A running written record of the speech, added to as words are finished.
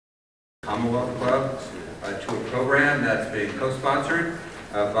Commonwealth Club to a program that's being co-sponsored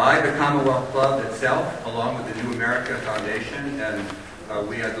by the Commonwealth Club itself, along with the New America Foundation, and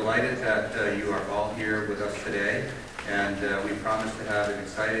we are delighted that you are all here with us today, and we promise to have an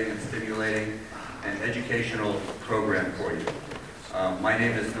exciting and stimulating and educational program for you. My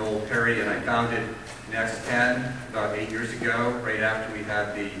name is Noel Perry, and I founded Next 10 about 8 years ago, right after we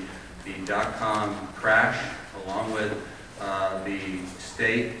had the dot-com crash, along with the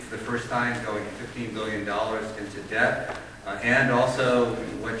state for the first time going $15 billion into debt, and also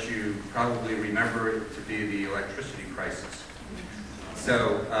what you probably remember to be the electricity crisis.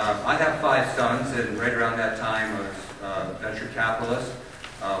 So I have 5 sons, and right around that time I was a venture capitalist,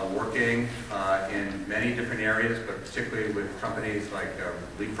 working in many different areas, but particularly with companies like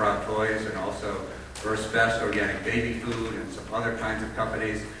Leapfrog Toys and also First Best Organic Baby Food and some other kinds of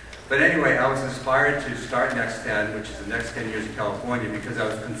companies. But anyway, I was inspired to start Next 10, which is the next 10 years of California, because I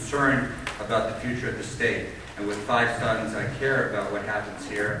was concerned about the future of the state. And with 5 sons, I care about what happens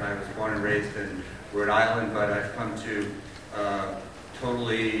here. I was born and raised in Rhode Island, but I've come to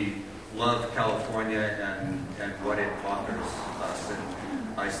totally love California and what it offers us.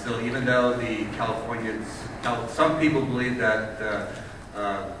 And I still, even though the Californians, some people believe that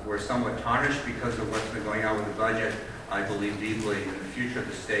we're somewhat tarnished because of what's been going on with the budget, I believe deeply in the future of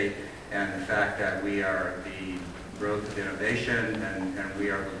the state and the fact that we are the growth of innovation and we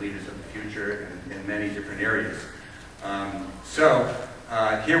are the leaders of the future in many different areas.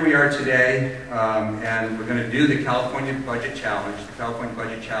 Here we are today, and we're going to do the California Budget Challenge. The California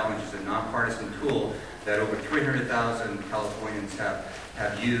Budget Challenge is a nonpartisan tool that over 300,000 Californians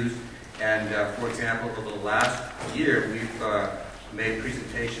have used. And for example, over the last year, we've made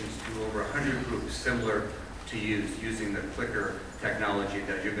presentations to over 100 groups similar to using the clicker technology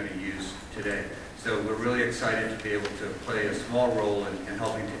that you're going to use today. So we're really excited to be able to play a small role in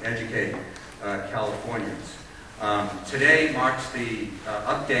helping to educate Californians. Today marks the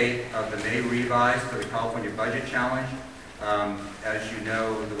update of the May revise for the California Budget Challenge. As you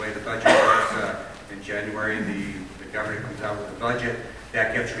know, the way the budget works, in January the governor comes out with a budget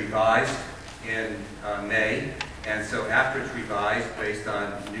that gets revised in May. And so after it's revised based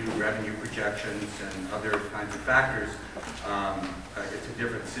on new revenue projections and other kinds of factors, it's a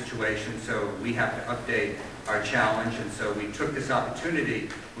different situation. So we have to update our challenge. And so we took this opportunity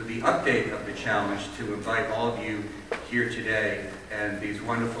with the update of the challenge to invite all of you here today and these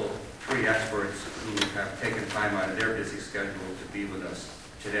wonderful 3 experts who have taken time out of their busy schedule to be with us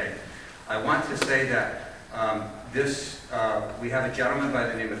today. I want to say that we have a gentleman by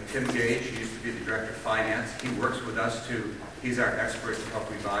the name of Tim Gage. He used to be the Director of Finance. He works with us he's our expert to help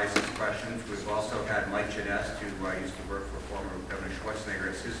revise these questions. We've also had Mike Genest, who used to work for former Governor Schwarzenegger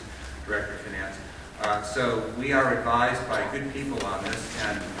as his Director of Finance. So we are advised by good people on this,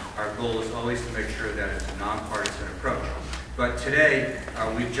 and our goal is always to make sure that it's a nonpartisan approach. But today,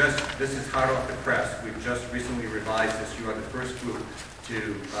 this is hot off the press. We've just recently revised this. You are the first group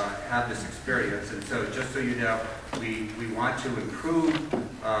to have this experience, and so just so you know, we want to improve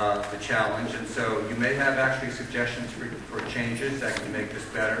the challenge, and so you may have actually suggestions for changes that can make this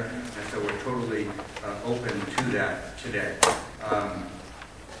better, and so we're totally open to that today.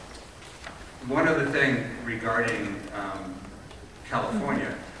 One other thing regarding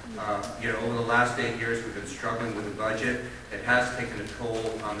California, over the last 8 years we've been struggling with the budget. It has taken a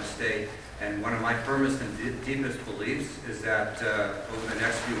toll on the state. And one of my firmest and deepest beliefs is that over the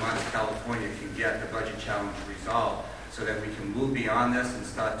next few months, California can get the budget challenge resolved so that we can move beyond this and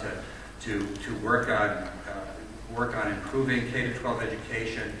start to work on improving K-12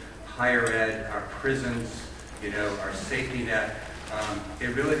 education, higher ed, our prisons, our safety net.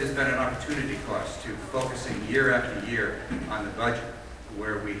 It really has been an opportunity cost to focusing year after year on the budget,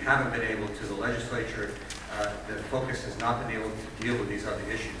 where we haven't been able to, the legislature, the focus has not been able to deal with these other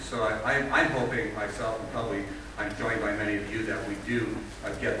issues. So I'm hoping myself, and probably I'm joined by many of you, that we do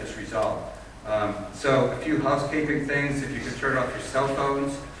get this resolved. So a few housekeeping things. If you could turn off your cell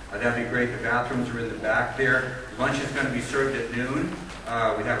phones, that'd be great. The bathrooms are in the back there. Lunch is going to be served at noon.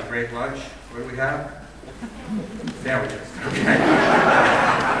 We have a great lunch. What do we have? Sandwiches. Okay.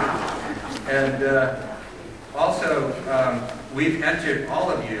 And also, we've entered,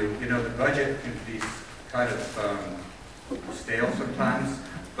 all of you, the budget can be kind of stale sometimes,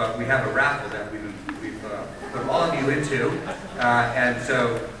 but we have a raffle that we've put all of you into, and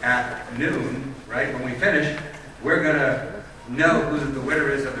so at noon, right, when we finish, we're going to know who the winner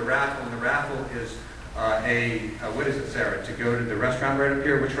is of the raffle, and the raffle is what is it, Sarah, to go to the restaurant right up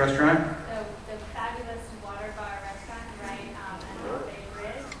here? Which restaurant? The fabulous Water Bar restaurant, right, and our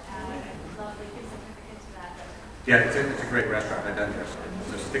favorite, lovely gift certificate to that restaurant. Yeah, it's a great restaurant. I've been there.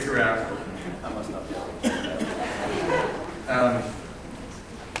 It's just stick around. I must not be.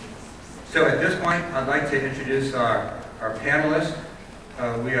 So at this point, I'd like to introduce our panelists.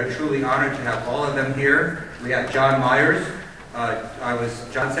 We are truly honored to have all of them here. We have John Myers.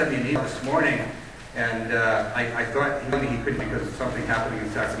 John sent me an email this morning, and I thought he couldn't because of something happening in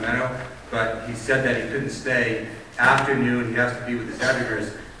Sacramento, but he said that he couldn't stay afternoon. He has to be with his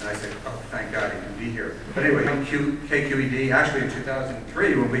editors, and I said, oh, thank God he can be here. But anyway, from KQED, actually in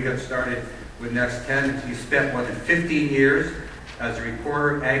 2003, when we got started with Next 10, he spent more than 15 years as a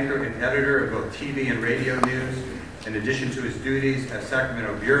reporter, anchor, and editor of both TV and radio news, in addition to his duties as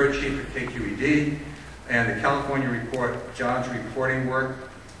Sacramento Bureau Chief at KQED and the California Report. John's reporting work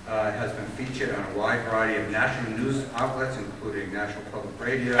has been featured on a wide variety of national news outlets, including National Public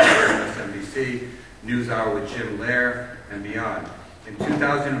Radio, MSNBC, NewsHour with Jim Lehrer, and beyond. In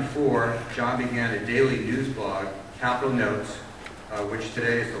 2004, John began a daily news blog, Capital Notes, which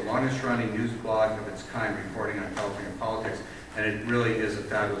today is the longest-running news blog of its kind, reporting on California politics, and it really is a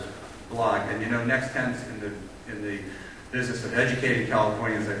fabulous blog. And you know, Next 10's in the business of educating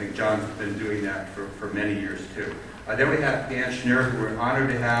Californians. I think John's been doing that for many years too. Then we have Dan Schnur, who we're honored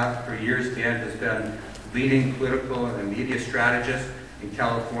to have. For years, Dan has been leading political and media strategist in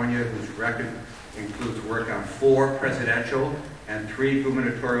California, whose record includes work on 4 presidential and 3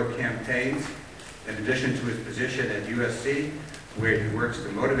 gubernatorial campaigns, in addition to his position at USC, where he works to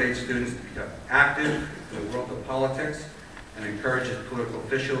motivate students to become active in the world of politics and encourages political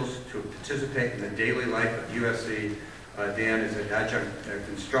officials to participate in the daily life of USC. Dan is an adjunct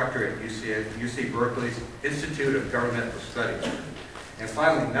instructor at UC Berkeley's Institute of Governmental Studies. And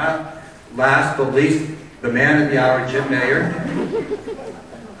finally, not last but least, the man of the hour, Jim Mayer.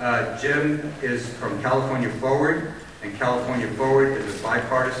 Jim is from California Forward, and California Forward is a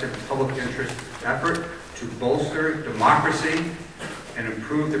bipartisan public interest effort to bolster democracy and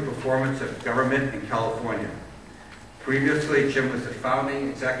improve the performance of government in California. Previously, Jim was the founding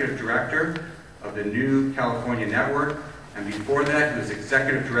executive director of the New California Network, and before that, he was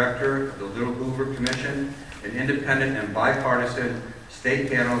executive director of the Little Hoover Commission, an independent and bipartisan state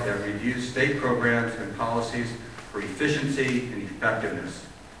panel that reviews state programs and policies for efficiency and effectiveness.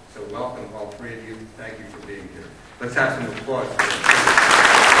 So welcome, all 3 of you. Thank you for being here. Let's have some applause.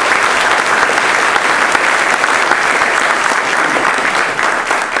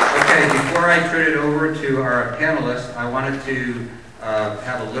 Okay, before I turn it over to our panelists, I wanted to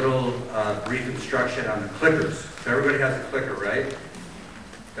have a little brief instruction on the clickers. So everybody has a clicker, right?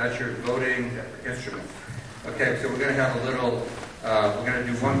 That's your voting instrument. Okay, so we're going to have a little, we're going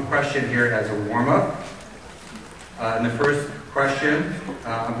to do one question here as a warm-up. And the first question,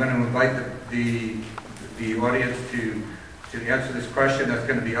 I'm going to invite the audience to answer this question that's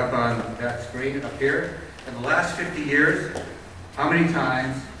going to be up on that screen up here. In the last 50 years, how many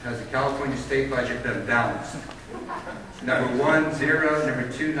times has the California state budget been balanced? Number 1, 0, number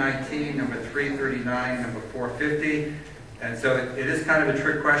 2, 19, number 3, 39, number 4, 50. And so it is kind of a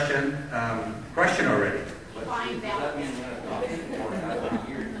trick question. Question already.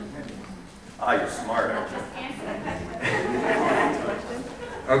 You're smart, aren't you?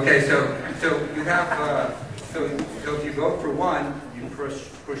 Okay, so you have so if you vote for 1, you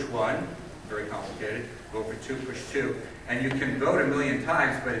push 1. Very complicated. Vote for 2, push 2. And you can vote 1,000,000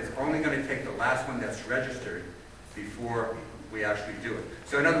 times, but it's only going to take the last one that's registered before we actually do it.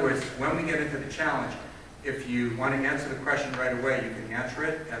 So in other words, when we get into the challenge, if you want to answer the question right away, you can answer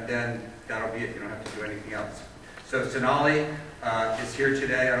it, and then that'll be it. You don't have to do anything else. So Sonali is here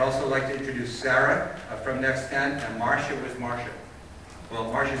today. I'd also like to introduce Sarah from Next 10, and Marcia. Where's Marcia? Well,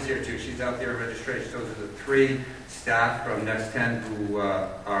 Marcia's here too. She's out there at registration. Those are the 3 staff from Next 10 who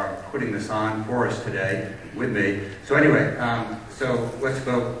are putting this on for us today with me. So anyway, so let's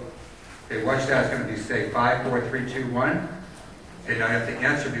vote. Okay, watch that. It's going to be, say, 5, 4, 3, 2, 1. Okay, now you have to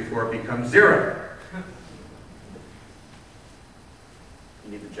answer before it becomes 0.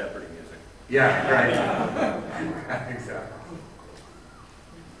 You need the Jeopardy music. Yeah, right. Exactly.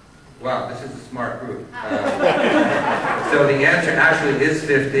 Wow, this is a smart group. So the answer actually is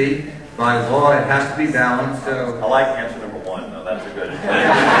 50. By law, it has to be balanced. So I like answer number 1, though. That's a good.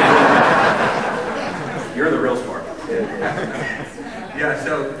 You're the real smart one. Yeah,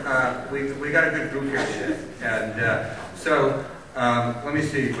 so we got a good group here today. And so let me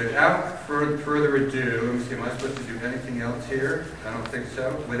see. Without further ado, let me see. Am I supposed to do anything else here? I don't think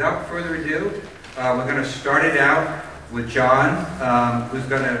so. Without further ado, we're going to start it out with John, who's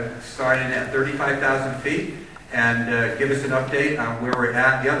going to start in at 35,000 feet and give us an update on where we're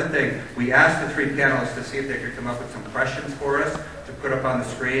at. The other thing, we asked the 3 panelists to see if they could come up with some questions for us to put up on the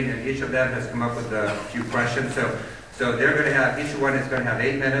screen, and each of them has come up with a few questions. So So they're going to have, each one is going to have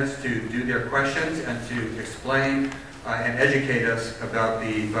 8 minutes to do their questions and to explain and educate us about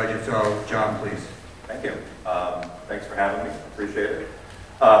the budget. So, John, please. Thank you. Thanks for having me. Appreciate it.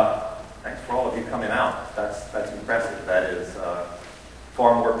 Thanks for all of you coming out. That's impressive. That is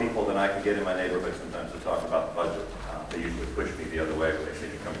far more people than I can get in my neighborhood sometimes to talk about the budget. They usually push me the other way when they see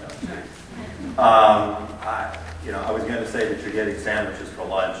me coming out the street. I was going to say that you're getting sandwiches for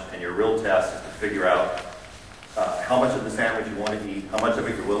lunch, and your real test is to figure out how much of the sandwich you want to eat, how much of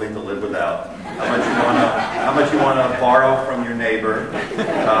it you're willing to live without, how much you want to borrow from your neighbor.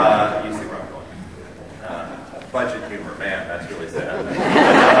 You see where I'm going. Budget humor, man, that's really sad.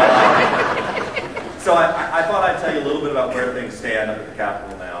 So I thought I'd tell you a little bit about where things stand up at the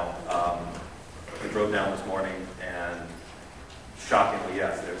Capitol now. We drove down this morning, and shockingly,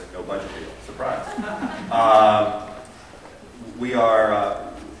 yes, there's no budget deal. Surprise. We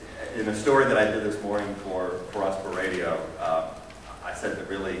are, in a story that I did this morning for us for radio, I said that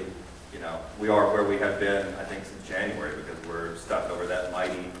really, we are where we have been, I think, since January, because we're stuck over that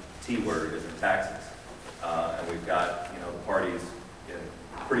mighty T word, isn't taxes. And we've got, the parties in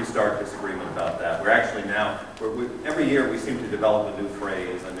pretty stark disagreement about that. We're actually now, every year we seem to develop a new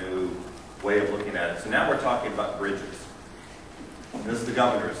phrase, a new way of looking at it. So now we're talking about bridges. And this is the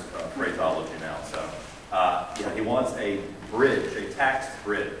governor's phraseology now. So he wants a bridge, a tax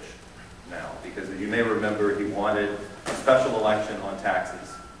bridge now, because as you may remember, he wanted a special election on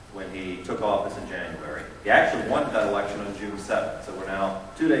taxes when he took office in January. He actually wanted that election on June 7th, so we're now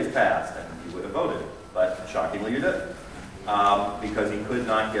 2 days past, and he would have voted. But shockingly, you didn't, because he could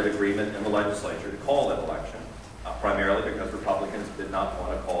not get agreement in the legislature to call that election, primarily because Republicans did not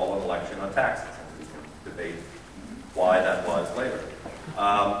want to call an election on taxes. And we can debate why that was later.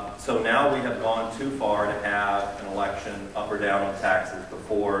 So now we have gone too far to have an election up or down on taxes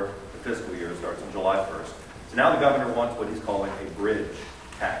before the fiscal year starts on July 1st. So now the governor wants what he's calling a bridge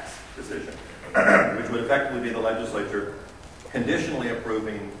tax decision, which would effectively be the legislature conditionally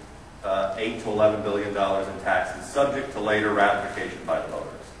approving $8 to $11 billion in taxes, subject to later ratification by the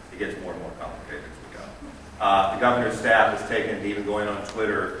voters. It gets more and more complicated as we go. The governor's staff has taken to even going on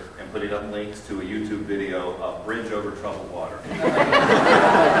Twitter and putting up links to a YouTube video of bridge over troubled water.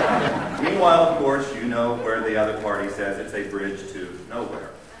 Meanwhile, of course, you know where the other party says it's a bridge to nowhere.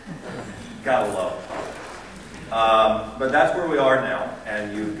 Gotta love politics. But that's where we are now,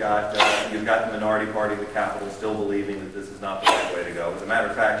 and you've got the minority party of the Capitol still believing that this is not the right way to go. As a matter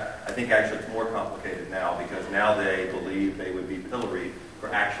of fact, I think actually it's more complicated now, because now they believe they would be pilloried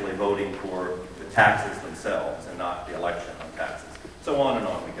for actually voting for the taxes themselves and not the election on taxes. So on and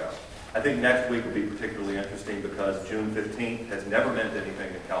on we go. I think next week will be particularly interesting because June 15th has never meant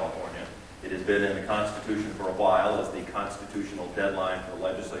anything in California. It has been in the Constitution for a while as the constitutional deadline for the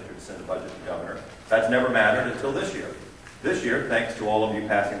legislature to send a budget to the governor. That's never mattered until this year. This year, thanks to all of you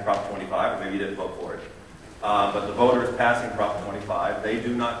passing Prop 25, or maybe you didn't vote for it, but the voters passing Prop 25, they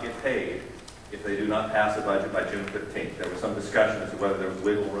do not get paid if they do not pass a budget by June 15th. There was some discussion as to whether there was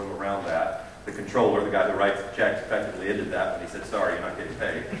wiggle room around that. The controller, the guy who writes the checks, effectively ended that when he said, sorry, you're not getting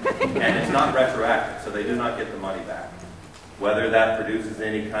paid. And it's not retroactive, so they do not get the money back. Whether that produces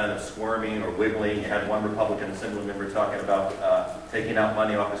any kind of squirming or wiggling, you had one Republican Assembly member talking about taking out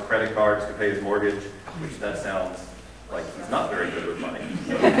money off his credit cards to pay his mortgage, which that sounds like he's not very good with money.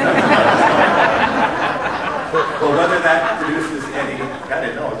 Well, whether that produces any, I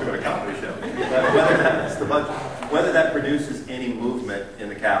didn't know I was doing a comedy show. Whether that's the budget, whether that produces any movement in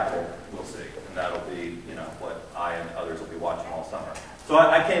the Capitol, we'll see. And that'll be, what I and others will be watching all summer. So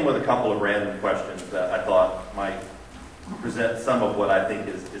I came with a couple of random questions that I thought might present some of what I think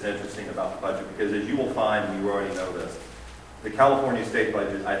is interesting about the budget, because as you will find, and you already know this, the California state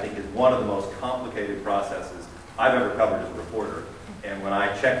budget, I think, is one of the most complicated processes I've ever covered as a reporter. And when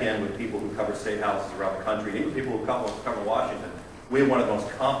I check in with people who cover state houses around the country, and even people who cover Washington, we have one of the most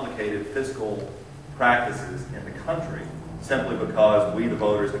complicated fiscal practices in the country, simply because we, the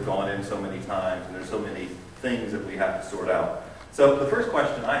voters, have gone in so many times, and there's so many things that we have to sort out. So the first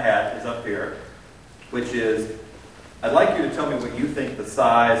question I had is up here, which is, I'd like you to tell me what you think the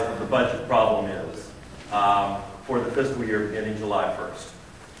size of the budget problem is for the fiscal year beginning July 1st.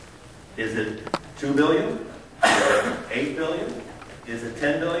 Is it $2 billion? Is it $8 billion? Is it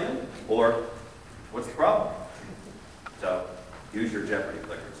 $10 billion? Or what's the problem? So use your Jeopardy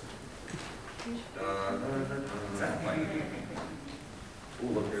clickers. Exactly. Ooh,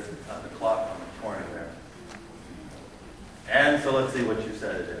 look, there's the clock on the corner there. And so let's see what you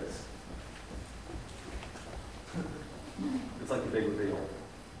said it is. It's like the big reveal.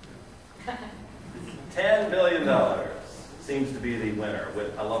 $10 billion. seems to be the winner.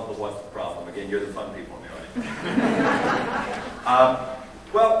 I love the what's the problem. Again, you're the fun people in the audience.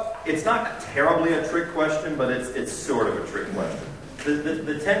 Well, it's not terribly a trick question, but it's sort of a trick question.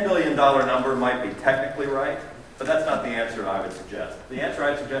 The $10 billion number might be technically right, but that's not the answer I would suggest. The answer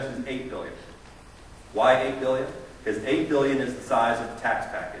I'd suggest is $8 billion. Why $8 billion? Because $8 billion is the size of the tax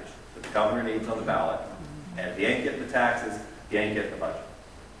package that the governor needs on the ballot, and if he ain't getting the taxes, he ain't getting the budget.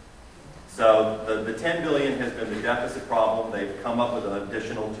 So the $10 billion has been the deficit problem. They've come up with an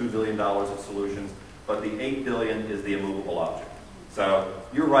additional $2 billion of solutions, but the $8 billion is the immovable object. So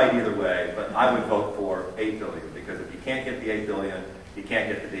you're right either way, but I would vote for $8 billion, because if you can't get the $8 billion, you can't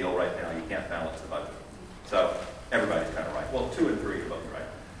get the deal right now. You can't balance the budget. So everybody's kind of right. Well, 2 and 3 are both right.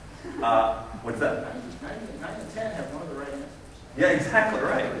 What's that? 9 and 10 have one of the right answers. Yeah, exactly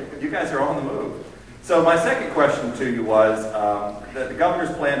right. You guys are on the move. So my second question to you was that the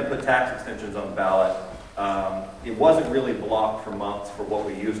governor's plan to put tax extensions on the ballot, it wasn't really blocked for months for what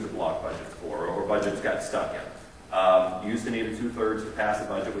we used to block budgets for, or budgets got stuck in. You used to need a 2/3 to pass a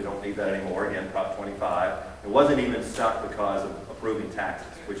budget. We don't need that anymore. Again, Prop 25. It wasn't even stuck because of approving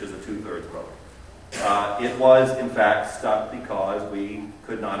taxes, which is a 2/3 vote. It was, in fact, stuck because we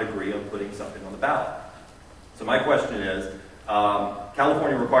could not agree on putting something on the ballot. So my question is,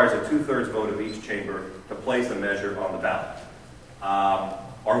 California requires a 2/3 vote of each chamber to place a measure on the ballot.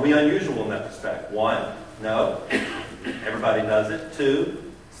 Are we unusual in that respect? 1, no. Everybody does it. 2,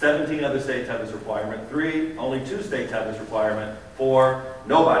 17 other states have this requirement. 3, only 2 states have this requirement. 4,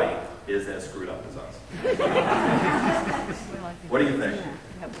 nobody is as screwed up as us. What do you think?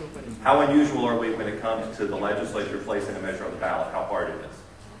 How unusual are we when it comes to the legislature placing a measure on the ballot? How hard it is?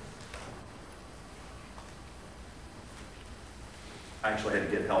 I actually had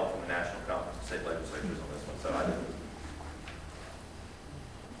to get help from the National Conference of State Legislatures on this one, so I didn't.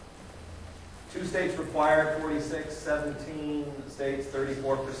 2 states require 46, 17 states,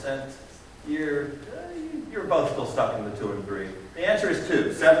 34%. You're both still stuck in the 2 and 3. The answer is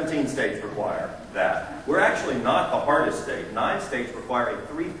 2. 17 states require that. We're actually not the hardest state. 9 states require a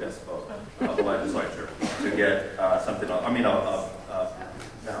 3/5 vote of the legislature to get something on. I mean, no.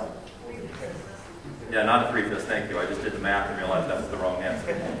 Yeah, not a 3/5. Thank you. I just did the math and realized that was the wrong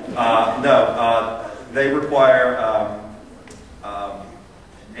answer. No, they require a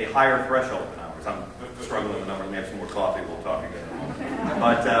higher threshold than ours. I'm struggling with the numbers. We have some more coffee. We'll talk again.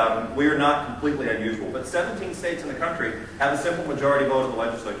 But we are not completely unusual. But 17 states in the country have a simple majority vote of the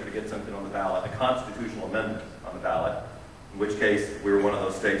legislature to get something on the ballot, a constitutional amendment on the ballot. In which case, we were one of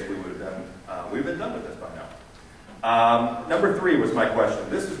those states. We would have been done with this by now. Number 3 was my question.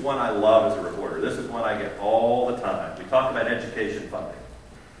 This is one I love as a reporter. This is one I get all the time. We talk about education funding.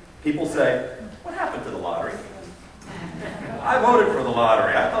 People say, "What happened to the lottery?" I voted for the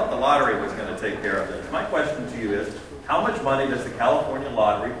lottery. I thought the lottery was going to take care of this. My question to you is, how much money does the California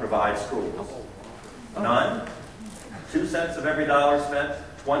lottery provide schools? None? 2 cents of every dollar spent?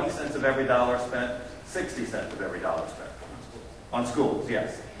 20 cents of every dollar spent? 60 cents of every dollar spent? On schools,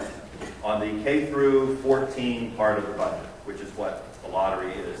 yes. On the K through 14 part of the budget, which is what the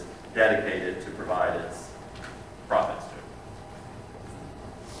lottery is dedicated to provide its profits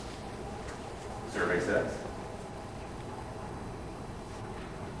to. Survey says.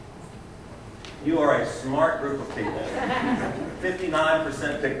 You are a smart group of people.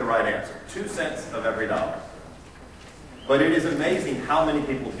 59% picked the right answer. 2 cents of every dollar. But it is amazing how many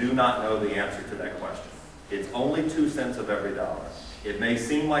people do not know the answer to that question. It's only 2 cents of every dollar. It may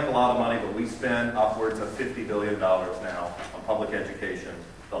seem like a lot of money, but we spend upwards of $50 billion now on public education.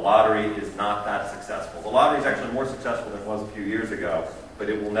 The lottery is not that successful. The lottery is actually more successful than it was a few years ago, but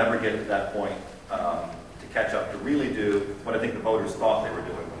it will never get to that point to catch up to really do what I think the voters thought they were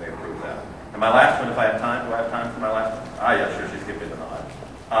doing when they approved that. And my last one, if I have time, do I have time for my last one? Ah, yeah, sure, she's giving me the nod.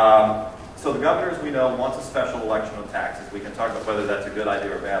 So the governor, as we know, wants a special election on taxes. We can talk about whether that's a good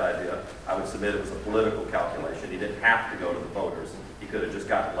idea or a bad idea. I would submit it was a political calculation. He didn't have to go to the voters. He could have just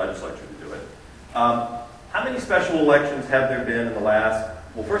gotten the legislature to do it. How many special elections have there been in the last,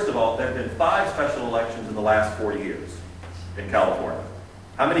 well, first of all, there have been 5 special elections in the last 40 years in California.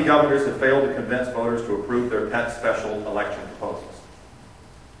 How many governors have failed to convince voters to approve their pet special election proposals?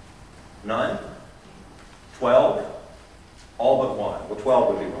 None? 12? All but 1. Well, 12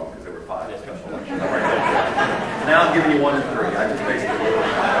 would be wrong because there were 5 special elections. Now I'm giving you 1 and 3. I just basically.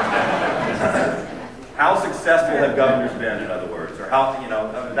 How successful have governors been, in other words? Or how,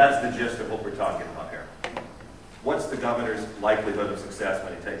 that's the gist of what we're talking about here. What's the governor's likelihood of success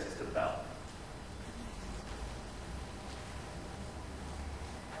when he takes us to the ballot?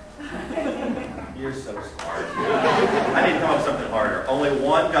 You're so smart. I need to come up with something harder. Only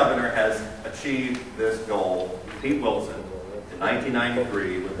 1 governor has achieved this goal, Pete Wilson,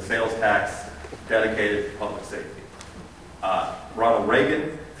 1993 with a sales tax dedicated to public safety. Ronald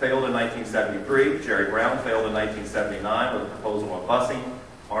Reagan failed in 1973. Jerry Brown failed in 1979 with a proposal on busing.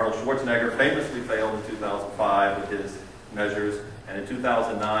 Arnold Schwarzenegger famously failed in 2005 with his measures. And in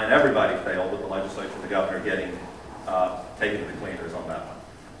 2009, everybody failed with the legislature and the governor taking the cleaners on that one.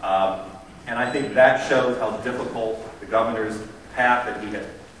 And I think that shows how difficult the governor's path that he has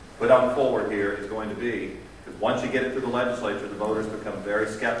put on forward here is going to be. Because once you get it through the legislature, the voters become very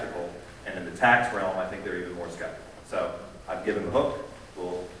skeptical. And in the tax realm, I think they're even more skeptical. So I've given the hook.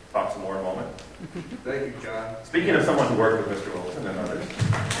 We'll talk some more in a moment. Thank you, John. Speaking of someone who worked with Mr. Wilson and others.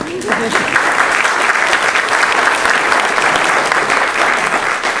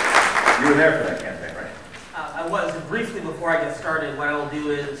 You were there for that campaign, right? I was. And briefly before I get started, what I will do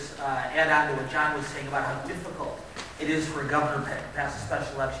is add on to what John was saying about how difficult it is for a governor to pass a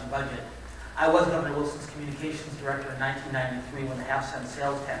special election budget. I was Governor Wilson's communications director in 1993 when the half-cent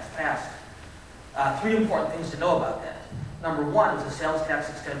sales tax passed. Three important things to know about that. Number one, it was a sales tax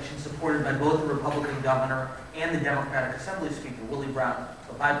extension supported by both the Republican governor and the Democratic Assembly Speaker, Willie Brown,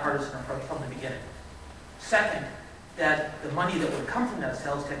 a bipartisan approach from the beginning. Second, that the money that would come from that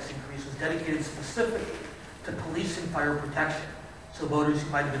sales tax increase was dedicated specifically to police and fire protection, so voters who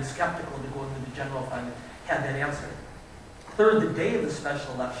might have been skeptical of going to the general fund had that answer. Third, the day of the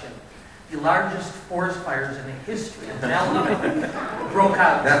special election, the largest forest fires in the history of Malibu broke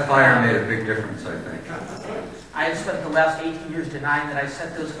out. That fire made a big difference, I think. I have spent the last 18 years denying that I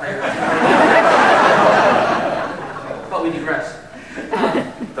set those fires. But we digress. I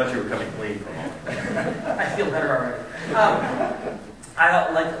thought you were coming clean for a moment. I feel better already.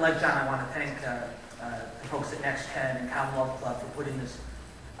 Like John, I want to thank the folks at Next 10 and Commonwealth Club for putting this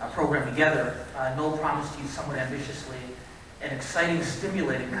program together. Noel promised you somewhat ambitiously an exciting,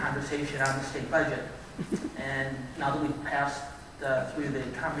 stimulating conversation on the state budget. And now that we've passed through the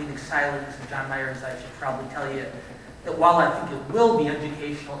comedic silence of John Myers, I should probably tell you that while I think it will be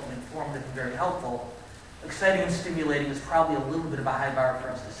educational and informative and very helpful, exciting and stimulating is probably a little bit of a high bar for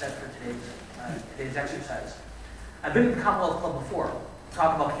us to set for today's exercise. I've been to the Commonwealth Club before,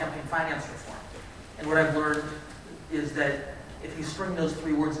 talk about campaign finance reform. And what I've learned is that if you string those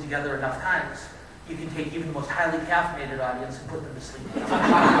three words together enough times, you can take even the most highly caffeinated audience and put them to sleep.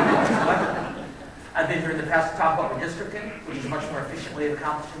 I've been here in the past to talk about redistricting, which is a much more efficient way of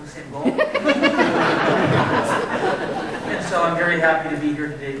accomplishing the same goal. And so I'm very happy to be here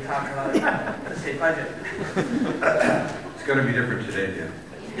today to talk about the state budget. It's going to be different today, Dan.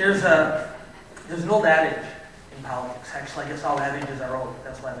 There's an old adage in politics. Actually, I guess all adages are old.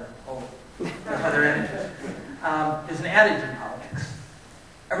 That's why they're old. That's why they're adages. There's an adage in politics.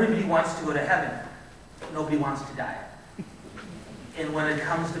 Everybody wants to go to heaven, but nobody wants to die. And when it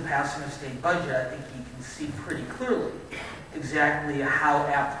comes to passing a state budget, I think you can see pretty clearly exactly how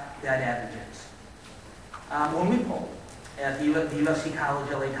apt that adage is. When we poll at the USC College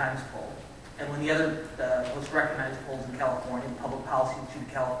LA Times poll, and when the other most recognized polls in California, the Public Policy Institute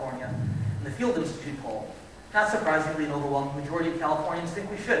of California, and the Field Institute poll, not surprisingly, an overwhelming majority of Californians think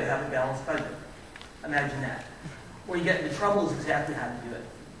we should have a balanced budget. Imagine that. Where you get into trouble is exactly how to do it.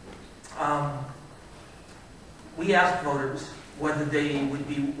 We asked voters whether they would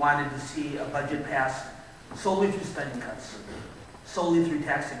be wanted to see a budget passed solely through spending cuts, solely through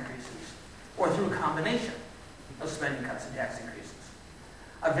tax increases, or through a combination of spending cuts and tax increases.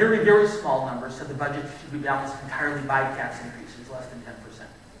 A very, very small number said the budget should be balanced entirely by tax increases, less than 10%.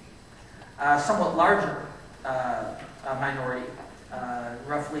 A somewhat larger minority,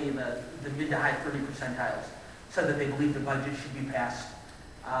 roughly in the mid to high 30 percentiles, said that they believe the budget should be passed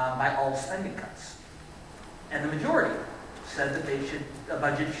by all spending cuts. And the majority said that a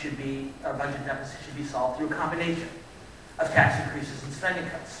budget deficit should be solved through a combination of tax increases and spending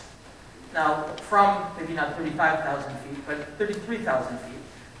cuts. Now, from maybe not 35,000 feet, but 33,000 feet,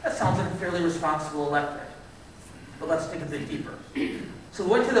 that sounds like a fairly responsible electorate. But let's dig a bit deeper. So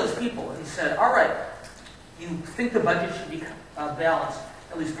we went to those people and said, all right, you think the budget should be balanced,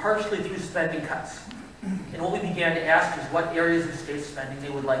 at least partially through spending cuts. And what we began to ask is what areas of state spending they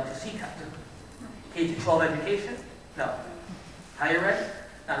would like to see cut. K-12 education? No. Higher ed?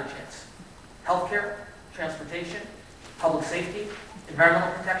 Not a chance. Healthcare? Transportation? Public safety?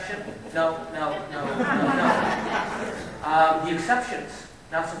 Environmental protection? No. The exceptions,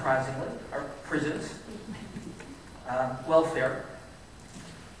 not surprisingly, are prisons, welfare,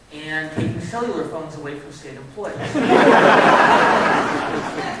 and taking cellular phones away from state employees.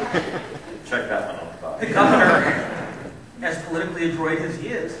 Check that one off the box. The governor, as politically adroit as he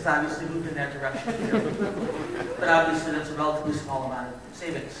is, has obviously moved in that direction here. But obviously that's a relatively small amount of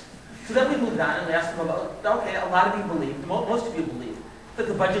savings. So So then we moved on and we asked them about, okay, a lot of you believe, most of you believe, that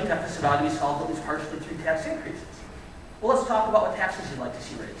the budget deficit ought to be solved at least partially through tax increases. Well, let's talk about what taxes you'd like to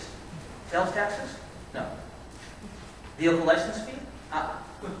see raised. Sales taxes? No. Vehicle license fee?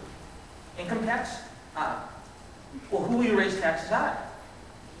 Income tax? Well, who will you raise taxes on?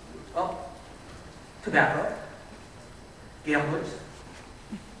 Well, tobacco, gamblers,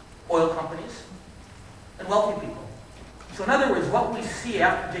 oil companies, and wealthy people. So in other words, what we see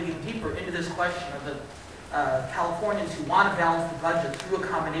after digging deeper into this question of the Californians who want to balance the budget through a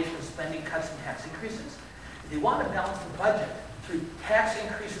combination of spending cuts and tax increases, they want to balance the budget through tax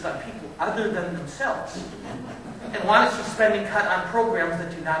increases on people other than themselves, and want to see spending cut on programs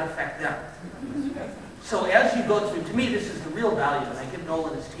that do not affect them. So as you go through, to me this is the real value, and I give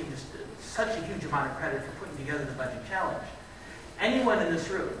Nolan and his team just such a huge amount of credit for putting together the budget challenge. Anyone in this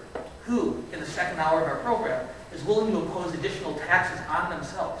room who, in the second hour of our program, is willing to impose additional taxes on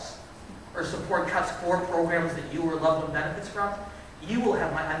themselves or support cuts for programs that you or loved one benefits from, you will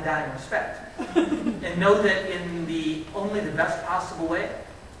have my undying respect. And know that in only the best possible way,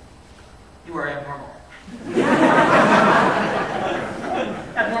 you are abnormal.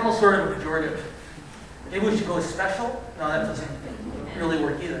 Abnormal sort of a pejorative. Maybe we should go special? No, that doesn't really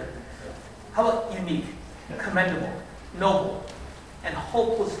work either. How about unique, commendable, noble, and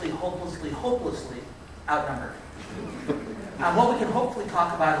hopelessly, hopelessly, hopelessly outnumbered? What we can hopefully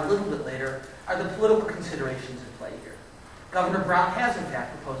talk about a little bit later are the political considerations at play here. Governor Brown has in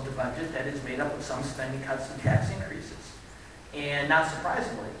fact proposed a budget that is made up of some spending cuts and tax increases. And not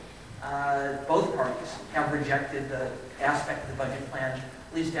surprisingly, both parties have rejected the aspect of the budget plan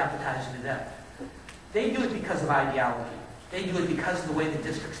least appetizing to them. They do it because of ideology. They do it because of the way the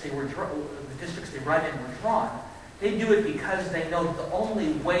districts they run in were drawn. They do it because they know that the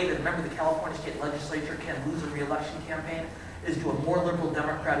only way that a member of the California State Legislature can lose a re-election campaign is to a more liberal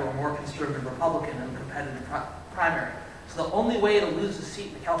Democrat or a more conservative Republican in a competitive primary. So the only way to lose a seat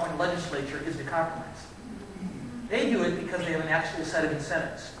in the California Legislature is to compromise. They do it because they have an actual set of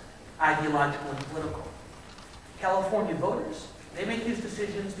incentives, ideological and political. California voters, they make these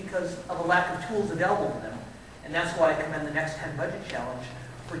decisions because of a lack of tools available to them, and that's why I commend the Next 10 Budget Challenge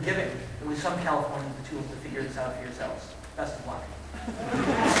for giving at least some Californians the tools to figure this out for yourselves. Best of luck.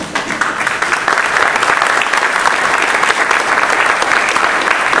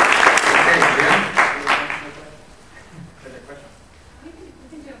 Okay, Jim? We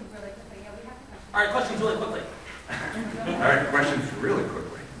can do them really quickly. Yeah, we have a question. All right, questions really quickly. All right, questions really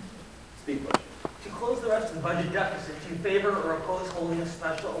quickly. Speak question. To close the rest of the budget deficit, do you favor or oppose holding a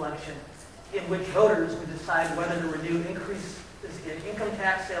special election in which voters would decide whether to renew increases in income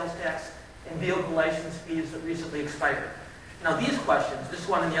tax, sales tax, and vehicle license fees that recently expired? Now these questions, this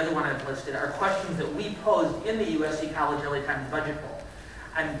one and the other one I've listed, are questions that we posed in the USC College LA Times budget poll.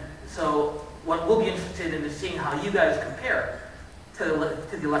 And so what we'll be interested in is seeing how you guys compare to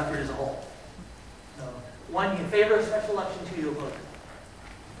the electorate as a whole. So, 1, you favor a special election, 2, you oppose it.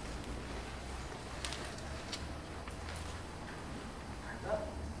 Time's up.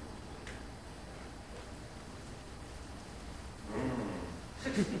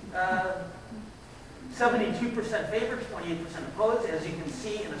 72% favor, 28% opposed. As you can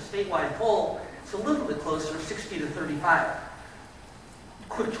see in a statewide poll, it's a little bit closer, 60 to 35.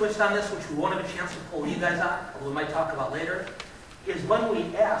 Quick twist on this, which we won't have a chance to poll you guys on, although we might talk about later, is when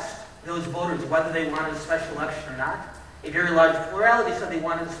we asked those voters whether they wanted a special election or not, a very large plurality said they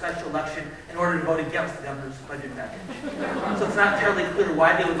wanted a special election in order to vote against the governor's budget package. So it's not entirely clear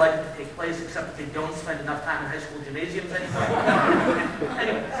why they would like it to take place, except that they don't spend enough time in high school gymnasiums anymore.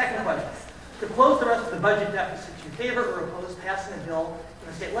 Anyway, second question. To close the rest of the budget deficit, do you favor or oppose passing a bill in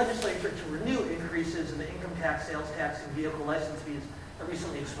the state legislature to renew increases in the income tax, sales tax, and vehicle license fees that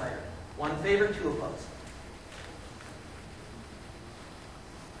recently expired? 1 favor, 2 opposed.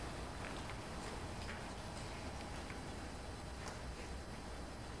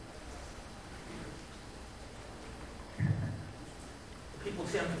 People of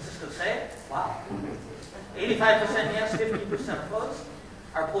San Francisco say it? Wow. 85% yes, 15% opposed.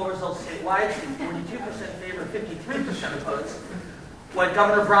 Our poll results statewide, 42% favor, 53% opposed. What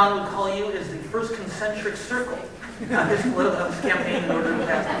Governor Brown would call you is the first concentric circle of his campaign in order to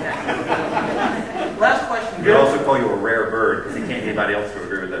pass the tax. Last question. He'll also call you a rare bird because he can't get anybody else to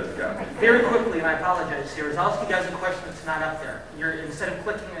agree with that. Yeah. Very quickly, and I apologize here, is I'll ask you guys a question that's not up there. Instead of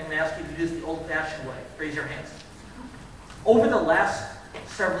clicking, I'm going to ask you to do this the old-fashioned way. Raise your hands. Over the last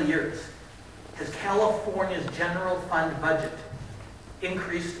several years, has California's general fund budget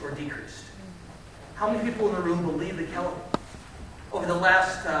increased or decreased? How many people in the room believe that over the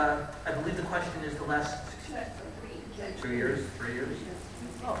last, I believe the question is the last 2 years, 3 years?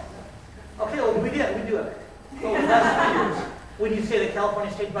 Oh, Okay, well, we do it. So in the last 3 years, would you say the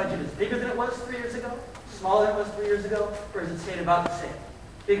California state budget is bigger than it was 3 years ago? Smaller than it was 3 years ago? Or has it stayed about the same?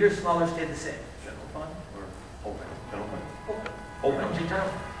 Bigger, smaller, stayed the same? General fund or open? General fund? Open. Open.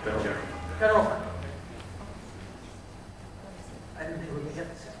 General. General. General fund. I didn't think we were going to get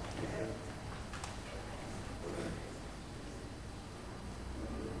the same.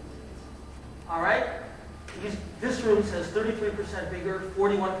 All right. This room says 33% bigger,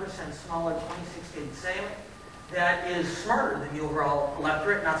 41% smaller, 26 stayed the same. That is smarter than the overall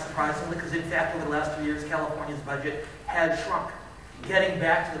electorate, not surprisingly, because in fact, over the last 3 years, California's budget has shrunk. Getting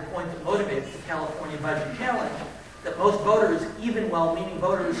back to the point that motivates the California Budget Challenge, that most voters, even well-meaning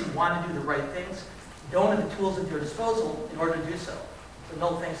voters who want to do the right things, don't have the tools at their disposal in order to do so. So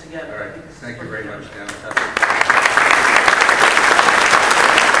no thanks again. All right, thank you very much, Dan.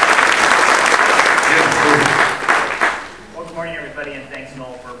 Well, good morning, everybody, and thanks,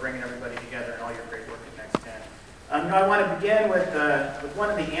 Noel, for bringing everybody together and all your great work at Next 10. I want to begin with one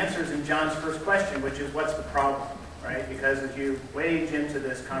of the answers in John's first question, which is, what's the problem, right? Because as you wade into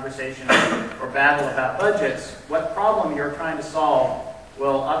this conversation or battle about budgets, what problem you're trying to solve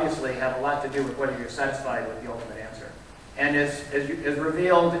will obviously have a lot to do with whether you're satisfied with the ultimate answer. And as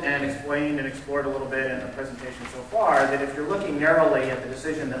revealed and explained and explored a little bit in the presentation so far, that if you're looking narrowly at the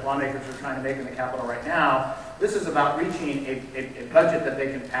decision that lawmakers are trying to make in the Capitol right now, this is about reaching a budget that they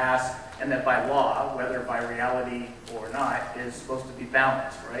can pass and that by law, whether by reality or not, is supposed to be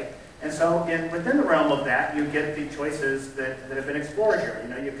balanced, right? And so within the realm of that, you get the choices that have been explored here. You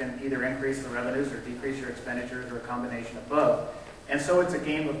know, you can either increase the revenues or decrease your expenditures or a combination of both. And so it's a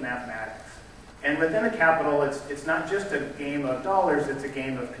game of mathematics. And within the Capitol, it's not just a game of dollars, it's a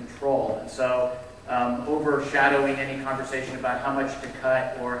game of control. And so overshadowing any conversation about how much to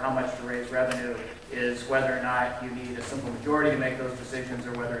cut or how much to raise revenue is whether or not you need a simple majority to make those decisions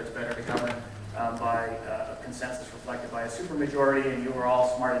or whether it's better to govern by a consensus reflected by a supermajority. And you are all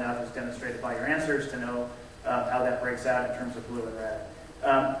smart enough, as demonstrated by your answers, to know how that breaks out in terms of blue and red.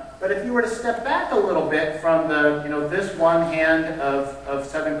 But if you were to step back a little bit from the, this one hand of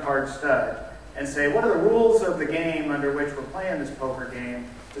 7-card stud and say, what are the rules of the game under which we're playing this poker game,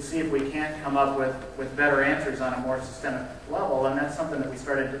 to see if we can't come up with better answers on a more systemic level. And that's something that we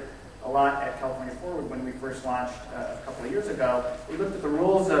started a lot at California Forward when we first launched a couple of years ago. We looked at the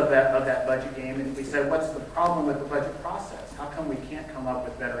rules of that budget game and we said, what's the problem with the budget process? How come we can't come up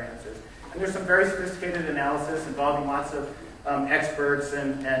with better answers? And there's some very sophisticated analysis involving lots of experts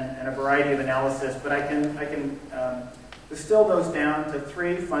and a variety of analysis, but I can distill those down to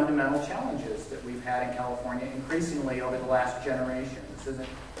 3 fundamental challenges that we've had in California increasingly over the last generation. This isn't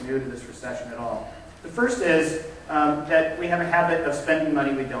new to this recession at all. The first is that we have a habit of spending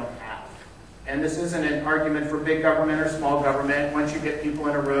money we don't have. And this isn't an argument for big government or small government. Once you get people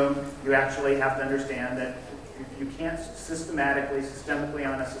in a room, you actually have to understand that you can't systemically,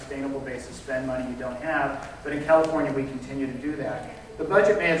 on a sustainable basis, spend money you don't have. But in California, we continue to do that. The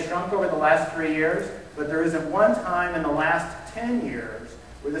budget may have shrunk over the last 3 years, but there isn't one time in the last 10 years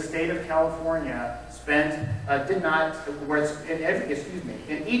where the state of California in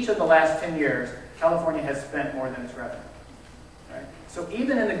each of the last 10 years, California has spent more than its revenue. Right? So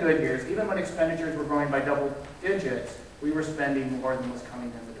even in the good years, even when expenditures were growing by double digits, we were spending more than was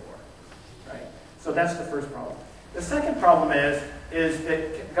coming in the door. Right? So that's the first problem. The second problem is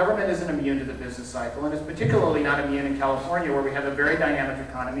that government isn't immune to the business cycle, and it's particularly not immune in California, where we have a very dynamic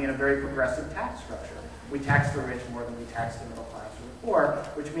economy and a very progressive tax structure. We tax the rich more than we tax the middle class or the poor,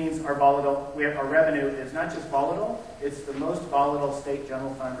 which means our revenue is not just volatile, it's the most volatile state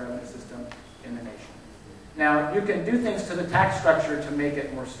general fund revenue system in the nation. Now, you can do things to the tax structure to make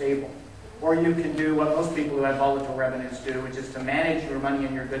it more stable, or you can do what most people who have volatile revenues do, which is to manage your money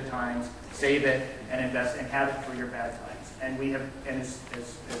in your good times, save it, and invest, and have it for your bad times. And we have, and as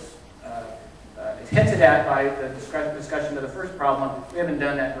hinted at by the discussion of the first problem, we haven't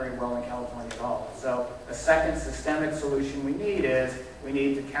done that very well in California at all. So a second systemic solution we need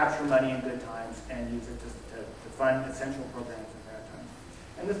to capture money in good times and use it to fund essential programs in bad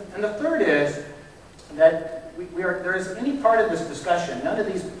times. And the third is that there isn't any part of this discussion, none of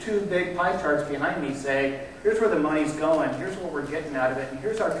these 2 big pie charts behind me say, here's where the money's going, here's what we're getting out of it, and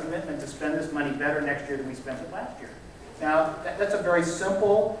here's our commitment to spend this money better next year than we spent it last year. Now, that's a very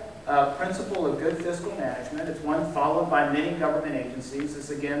simple principle of good fiscal management. It's one followed by many government agencies. This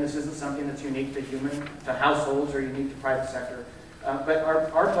isn't something that's unique to households or unique to private sector. But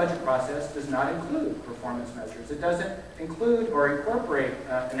our budget process does not include performance measures. It doesn't include or incorporate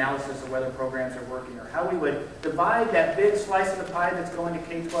analysis of whether programs are working or how we would divide that big slice of the pie that's going to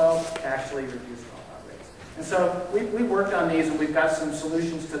K-12 to actually reduce dropout rates. And so we worked on these, and we've got some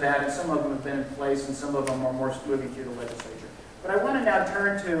solutions to that, and some of them have been in place, and some of them are more moving through the legislature. But I want to now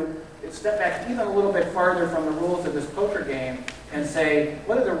turn to, step back even a little bit farther from the rules of this poker game and say,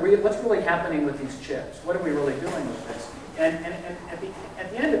 what's really happening with these chips? What are we really doing with this? And at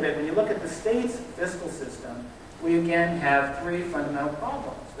the end of it, when you look at the state's fiscal system, we again have three fundamental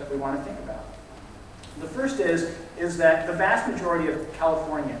problems that we want to think about. The first is that the vast majority of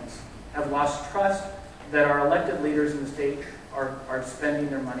Californians have lost trust that our elected leaders in the state are spending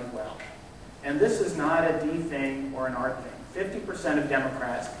their money well. And this is not a D thing or an R thing. 50% of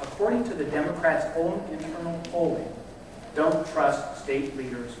Democrats, according to the Democrats' own internal polling, don't trust state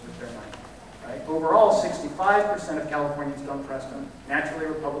leaders with their money. Right? Overall, 65% of Californians don't trust them. Naturally,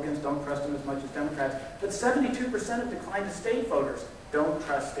 Republicans don't trust them as much as Democrats. But 72% of declined to state voters don't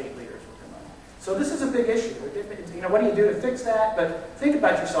trust state leaders with their money. So this is a big issue. What do you do to fix that? But think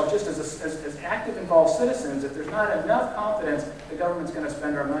about yourself just as active, involved citizens. If there's not enough confidence the government's going to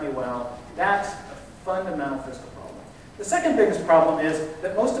spend our money well, that's a fundamental fiscal problem. The second biggest problem is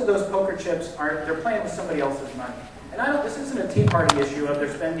that most of those poker chips they're playing with somebody else's money. And this isn't a Tea Party issue of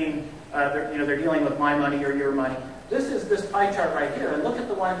they're spending, they're dealing with my money or your money. This is this pie chart right here. And look at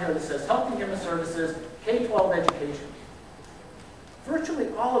the one here that says Health and Human Services, K-12 education. Virtually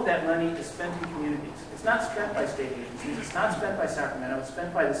all of that money is spent in communities. It's not spent by state agencies. It's not spent by Sacramento. It's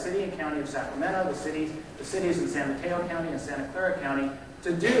spent by the city and county of Sacramento, the cities in San Mateo County and Santa Clara County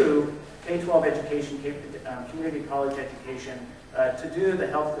to do K-12 education, community college education, to do the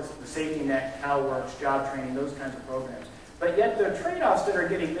health, the safety net, CalWorks, job training, those kinds of programs. But yet the trade-offs that are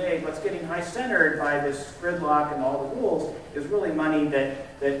getting made, what's getting high-centered by this gridlock and all the rules, is really money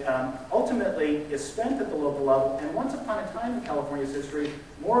that ultimately is spent at the local level. And once upon a time in California's history,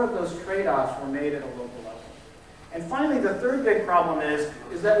 more of those trade-offs were made at a local level. And finally, the third big problem is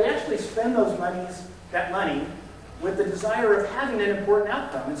that we actually spend that money with the desire of having an important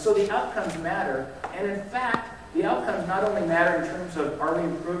outcome. And so the outcomes matter. And in fact, the outcomes not only matter in terms of are we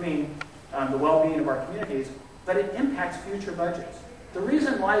improving the well-being of our communities, but it impacts future budgets. The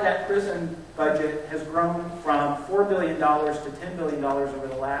reason why that prison budget has grown from $4 billion to $10 billion over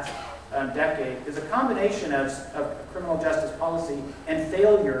the last decade is a combination of criminal justice policy and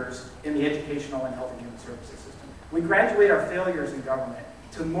failures in the educational and health and human services system. We graduate our failures in government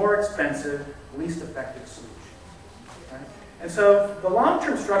to more expensive, least effective solutions. Right? And so the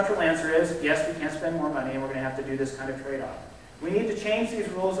long-term structural answer is, yes, we can't spend more money, and we're going to have to do this kind of trade-off. We need to change these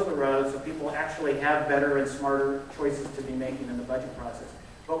rules of the road so people actually have better and smarter choices to be making in the budget process.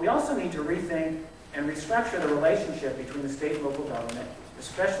 But we also need to rethink and restructure the relationship between the state and local government,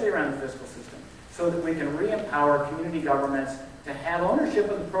 especially around the fiscal system, so that we can re-empower community governments to have ownership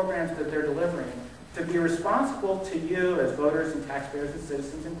of the programs that they're delivering, to be responsible to you as voters and taxpayers and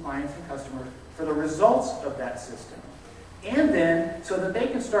citizens and clients and customers for the results of that system. And then, so that they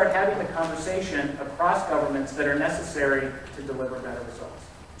can start having the conversation across governments that are necessary to deliver better results.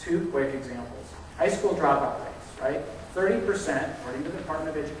 Two quick examples. High school dropout rates, right? 30%, according to the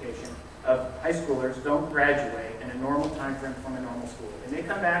Department of Education, of high schoolers don't graduate in a normal time frame from a normal school. They may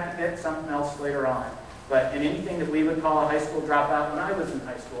come back and get something else later on, but in anything that we would call a high school dropout when I was in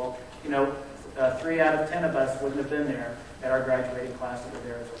high school, 3 out of 10 of us wouldn't have been there at our graduating class that were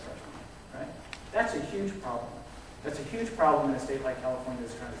there as a freshman, right? That's a huge problem. That's a huge problem in a state like California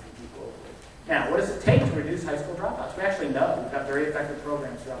that's trying to compete globally. Now, what does it take to reduce high school dropouts? We actually know we've got very effective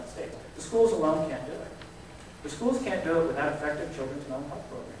programs throughout the state. The schools alone can't do it. The schools can't do it without effective children's mental health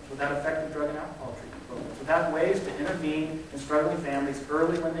programs, without effective drug and alcohol treatment programs, without ways to intervene in struggling families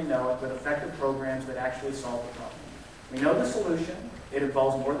early when they know it, with effective programs that actually solve the problem. We know the solution. It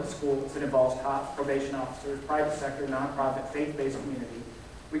involves more than schools. It involves cops, probation officers, private sector, nonprofit, faith-based community.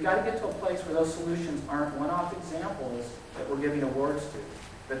 We've got to get to a place where those solutions aren't one-off examples that we're giving awards to,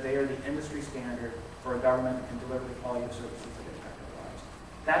 but they are the industry standard for a government that can deliver the quality of services that impact our lives.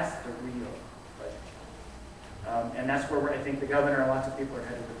 That's the real budget. And that's where I think the governor and lots of people are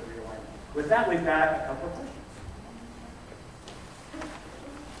headed with the realignment. With that, we've got a couple of questions.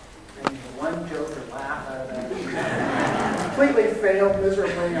 And one joke or laugh out of that. Completely failed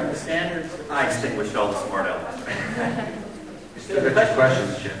miserably on the standards. I extinguished all the smart elements.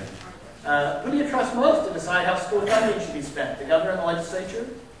 Questions, Jim. Who do you trust most to decide how school funding should be spent? The governor and the legislature?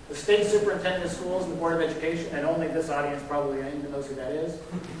 The state superintendent of schools and the Board of Education, and only this audience probably even knows who that is.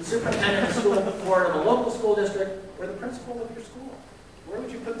 The superintendent of school board of a local school district, or the principal of your school? Where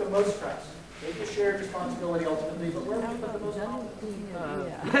would you put the most trust? Maybe a shared responsibility ultimately, but where would you put the most confidence?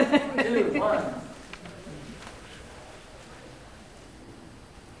 2, 1.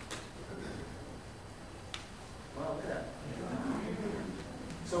 Well, look at that.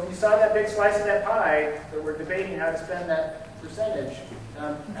 So when you saw that big slice of that pie, that we're debating how to spend that percentage,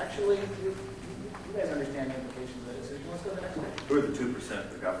 actually, you guys understand the implications of this. Let's go to the next one. Who are the 2%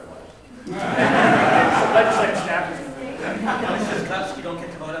 that got the money? Legislative staff is going to This is cuts, you don't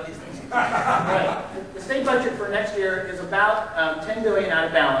get to vote on these things. Right. The state budget for next year is about $10 billion out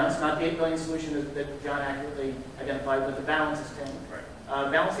of balance, not the $8 billion solution that John accurately identified, but the balance is 10. Right.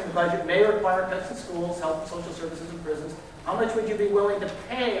 Balancing the budget may require cuts in schools, health and social services, and prisons. How much would you be willing to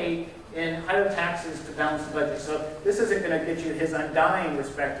pay in higher taxes to balance the budget? So this isn't going to get you his undying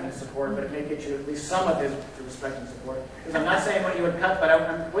respect and support, but it may get you at least some of his respect and support. Because I'm not saying what you would cut,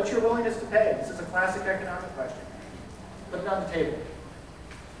 but what's your willingness to pay? This is a classic economic question. Put it on the table.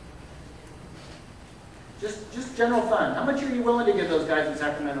 Just general fund. How much are you willing to give those guys in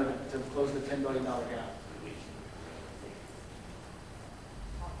Sacramento to close the $10 billion gap?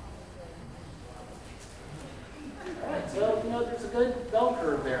 All right, so there's a good bell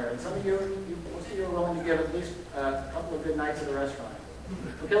curve there, and some of you are willing to give at least a couple of good nights at a restaurant.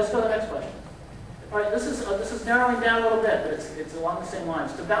 Okay, let's go to the next question. All right, this is narrowing down a little bit, but it's along the same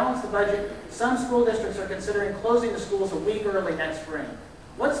lines. To balance the budget, some school districts are considering closing the schools a week early next spring.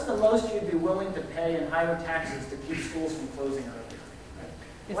 What's the most you'd be willing to pay in higher taxes to keep schools from closing early?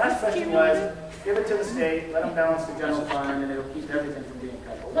 The last question was, give it to the state, let them balance the general fund, and it'll keep everything from being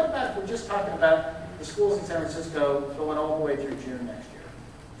cut. But what about if we're just talking about the schools in San Francisco going all the way through June next year?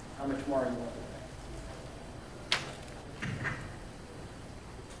 How much more are you willing to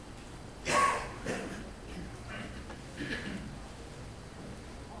pay?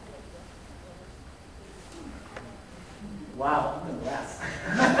 Wow, even less.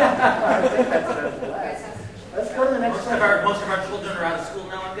 I think that's less. Let's go to the next question. Most of our children are out of school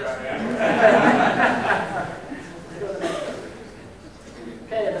now, I'm guessing. Let's go to the next question.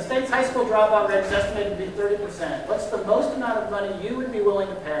 Okay, the state's high school dropout rate is estimated to be 30%. What's the most amount of money you would be willing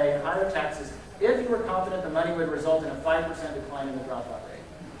to pay in higher taxes if you were confident the money would result in a 5% decline in the dropout rate?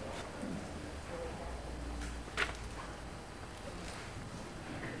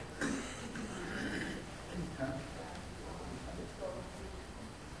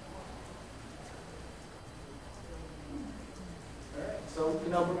 So,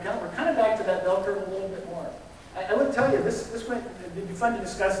 we're kind of back to that bell curve a little bit more. I would tell you, this it'd be fun to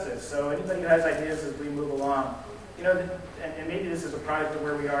discuss this. So anybody who has ideas as we move along, and maybe this is a product of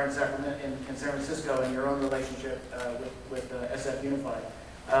where we are in Sacramento, in San Francisco, and your own relationship with SF Unified.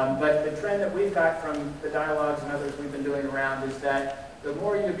 But the trend that we've got from the dialogues and others we've been doing around is that the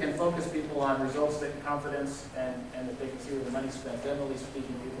more you can focus people on results, that confidence, and that they can see where the money's spent, generally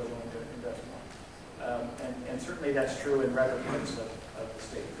speaking, people are willing to invest more. And certainly that's true in rather parts of the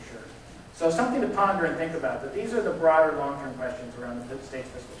state, for sure. So something to ponder and think about, that these are the broader long-term questions around the state's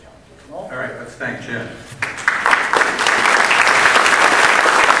fiscal challenges. Noel? All right, let's thank Jim.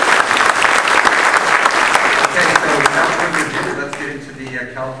 Okay, so without further ado, let's get into the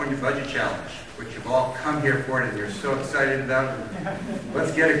California Budget Challenge, which you've all come here for and you're so excited about.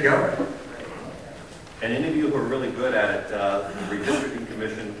 Let's get it going. And any of you who are really good at it, the Redistricting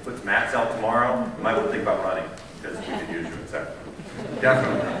Commission puts maps out tomorrow. You might want to think about running, because we could use you in Sacramento.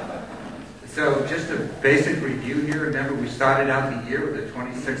 Definitely. So just a basic review here. Remember, we started out the year with a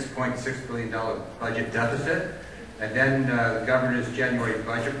 $26.6 billion budget deficit. And then the governor's January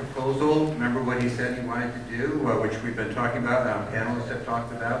budget proposal, remember what he said he wanted to do, which we've been talking about, and our panelists have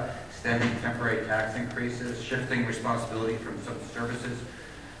talked about, extending temporary tax increases, shifting responsibility from some services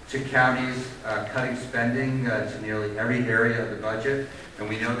to counties, cutting spending to nearly every area of the budget. And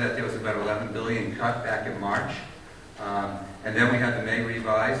we know that there was about $11 billion cut back in March. And then we had the May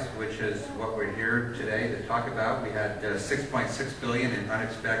revise, which is what we're here today to talk about. We had $6.6 billion in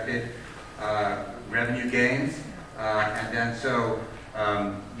unexpected revenue gains. And then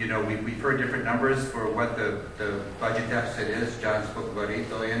we've heard different numbers for what the budget deficit is. John spoke about $8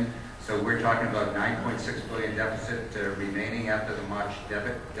 billion. So we're talking about $9.6 billion deficit remaining after the March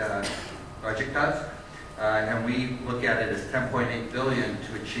budget cuts. And we look at it as $10.8 billion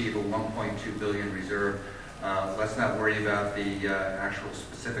to achieve a $1.2 billion reserve. Let's not worry about the actual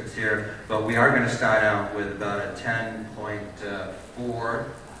specifics here, but we are going to start out with about a 10.4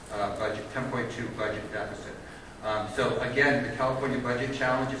 budget, 10.2 budget deficit. So again, the California Budget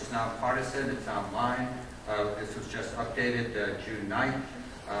Challenge, it's nonpartisan, it's online. This was just updated June 9th.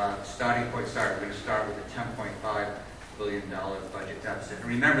 Starting point, we're going to start with a $10.5 billion budget deficit. And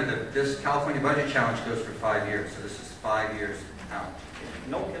remember that this California Budget Challenge goes for 5 years, so this is 5 years out.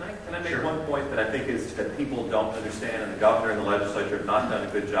 No, can I make Sure. one point that I think is that people don't understand, and the governor and the legislature have not done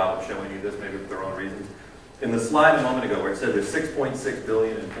a good job of showing you this, maybe for their own reasons. In the slide a moment ago where it said there's $6.6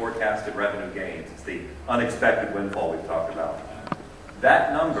 billion in forecasted revenue gains, it's the unexpected windfall we've talked about.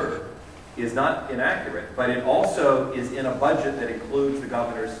 That number is not inaccurate, but it also is in a budget that includes the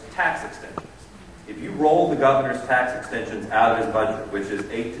governor's tax extensions. If you roll the governor's tax extensions out of his budget, which is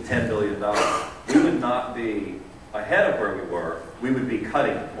 $8 to $10 billion, we would not be ahead of where we were. We would be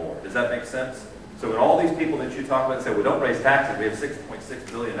cutting more. Does that make sense? So when all these people that you talk about say, well, don't raise taxes, we have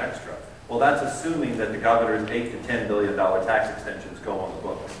 $6.6 billion extra. Well, that's assuming that the governor's $8 to $10 billion tax extensions go on the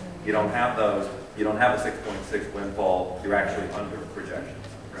books. You don't have those. You don't have a 6.6 windfall. You're actually under projections.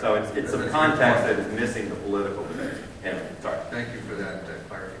 So it's some context that is missing the political debate. Anyway, sorry. Thank you for that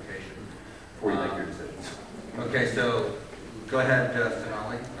clarification. Before you make your decisions. Okay, so go ahead,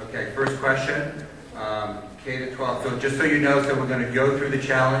 Sonali. Okay, first question, K to 12. So just so you know, so we're going to go through the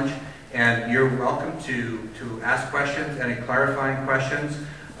challenge, and you're welcome to ask questions, any clarifying questions.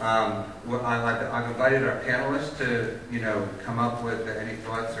 I've invited our panelists to, come up with any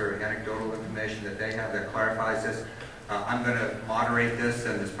thoughts or anecdotal information that they have that clarifies this. I'm going to moderate this,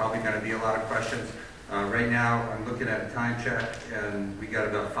 and there's probably going to be a lot of questions. Right now, I'm looking at a time check, and we got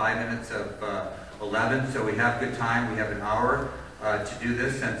about 5 minutes of 11, so we have good time. We have an hour to do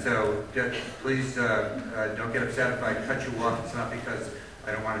this, and so please don't get upset if I cut you off. It's not because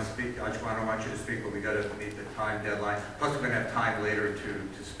I don't want to speak. I don't want you to speak, but we got to meet the time deadline. Plus, we're going to have time later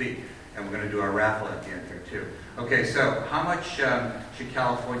to speak, and we're going to do our raffle at the end here too. Okay, so how much should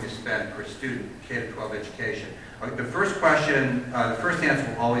California spend per student K to 12 education? The first question, the first answer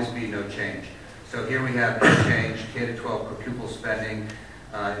will always be no change. So here we have no change. K to 12 per pupil spending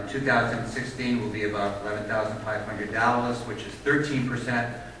in 2016 will be about $11,500, which is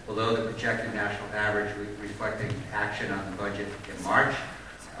 13% below the projected national average, reflecting action on the budget in March.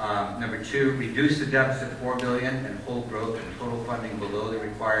 Number two, reduce the deficit $4 billion and hold growth and total funding below the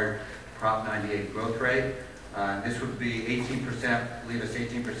required Prop 98 growth rate. This would be 18%, leave us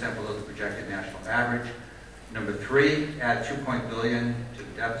 18% below the projected national average. Number three, add $2 billion to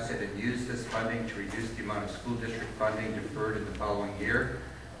the deficit and use this funding to reduce the amount of school district funding deferred in the following year.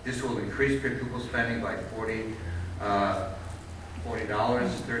 This will increase per pupil spending by $40,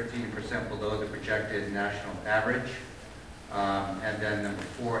 13% below the projected national average. And then number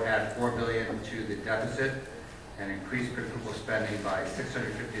four, add $4 billion to the deficit and increase per pupil spending by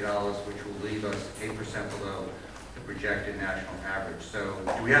 $650, which will leave us 8% below the projected national average. So,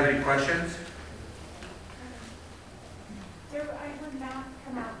 do we have any questions? I heard math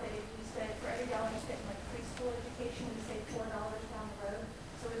come out that if you said for every dollar you spent in like preschool education, you save $4 down the road.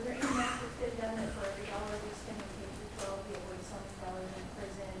 So is there any math that's been done that for every dollar we spend in K through 12, we avoid so many dollars in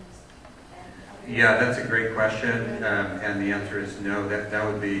prisons and other? Yeah, that's a great question, and the answer is no. That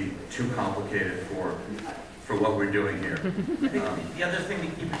would be too complicated for what we're doing here. I think the other thing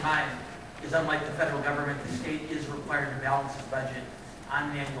to keep in mind is, unlike the federal government, the state is required to balance its budget on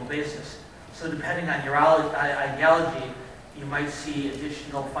an annual basis. So depending on your ideology, you might see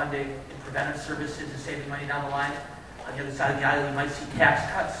additional funding in preventive services and saving money down the line. On the other side of the aisle, you might see tax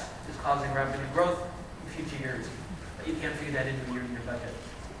cuts just causing revenue growth in future years. But you can't figure that into your budget.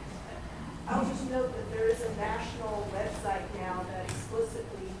 I'll just note that there is a national website now that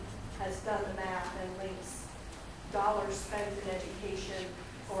explicitly has done the math and links dollars spent in education,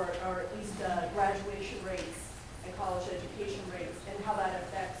 or at least graduation rates and college education rates, and how that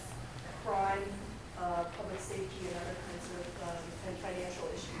affects crime, public safety, and other kinds of and financial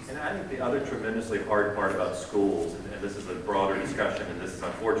issues. And I think the other tremendously hard part about schools, and this is a broader discussion, and this is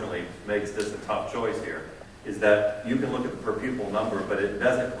unfortunately makes this a tough choice here, is that you can look at the per pupil number, but it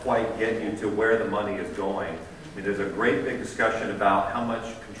doesn't quite get you to where the money is going. I mean, there's a great big discussion about how much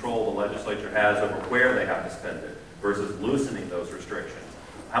control the legislature has over where they have to spend it versus loosening those restrictions.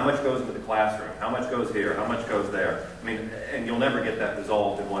 How much goes into the classroom? How much goes here? How much goes there? I mean, and you'll never get that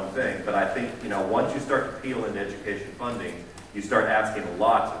resolved in one thing, but I think, once you start to peel into education funding, you start asking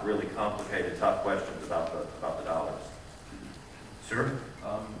lots of really complicated, tough questions about the dollars. Sir?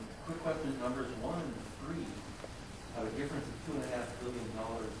 Quick question, numbers 1 and 3 have a difference of $2.5 billion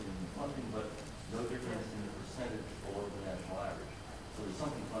in funding, but no difference in the percentage below the national average. So there's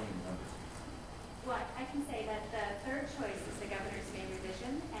something funny in the numbers. Well, I can say that the third choice is the governor's May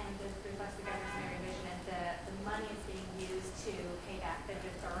revision, and this reflects the governor's May revision, and the money is being used to pay back the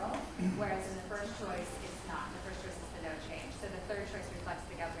deferral, whereas in the first choice, it's not. The first choice is the no change. So the third choice reflects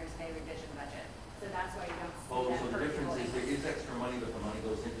the governor's May revision budget. So that's why you don't see Oh, that so the per difference pupil is there increase. is extra money, but the money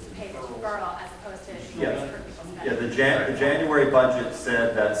goes into the Pay the deferral. deferral as opposed to Yeah. per pupil spending. Yeah, the January budget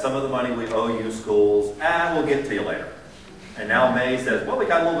said that some of the money we owe you schools, we'll get to you later. And now May says, well, we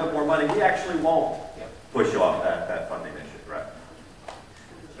got a little bit more money. We actually won't push off that funding issue, right?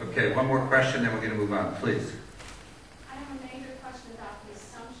 Okay, one more question, then we're going to move on, please. I have a major question about the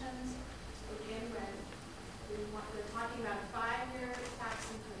assumptions to begin with. We're talking about a 5-year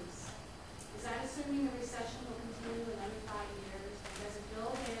recession will continue another 5 years? And does it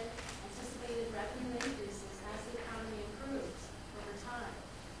build in anticipated revenue increases as the economy improves over time?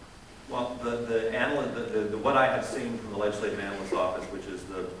 Well, what I have seen from the legislative analyst's office, which is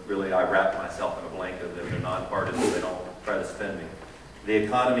really I wrap myself in a blanket of they're nonpartisan, they don't try to spend me. The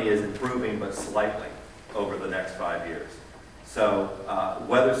economy is improving, but slightly over the next 5 years. So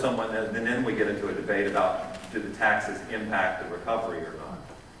whether someone, and then we get into a debate about do the taxes impact the recovery or not.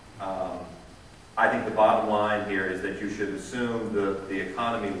 I think the bottom line here is that you should assume the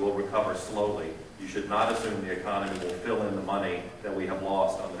economy will recover slowly. You should not assume the economy will fill in the money that we have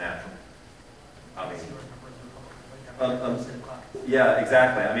lost on the natural. I mean, yeah,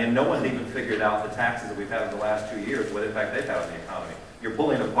 exactly. I mean, no one's even figured out the taxes that we've had in the last 2 years, what impact they've had on the economy. You're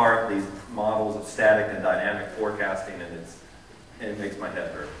pulling apart these models of static and dynamic forecasting, and it makes my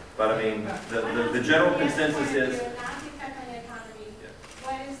head hurt. But I mean, the general consensus is. Not the effect on the economy. Yeah.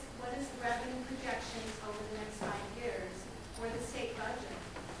 What is the revenue projections over the next 5 years for the state budget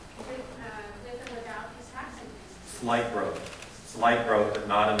with or without these tax increases? Slight growth, but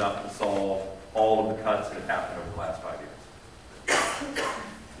not enough to solve all of the cuts that have happened over the last 5 years.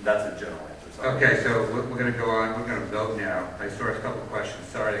 That's a general answer. Sorry. Okay, so we're going to go on. We're going to vote now. I saw a couple of questions.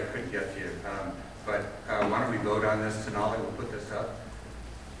 Sorry I couldn't get to you. But why don't we vote on this? Sonali will put this up.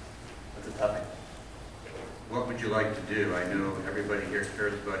 That's a toughie. What would you like to do? I know everybody here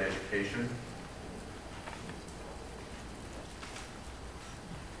cares about education.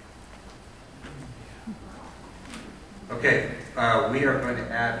 Okay, we are going to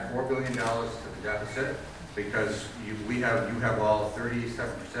add $4 billion to the deficit because you have all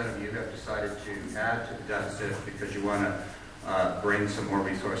 37% of you have decided to add to the deficit because you want to bring some more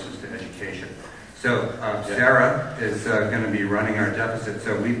resources to education. So Sarah is going to be running our deficit.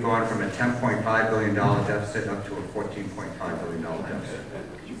 So we've gone from a $10.5 billion deficit up to a $14.5 billion deficit.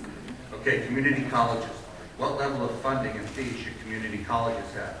 Okay, community colleges. What level of funding and fees should community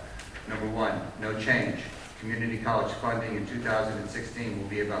colleges have? Number one, no change. Community college funding in 2016 will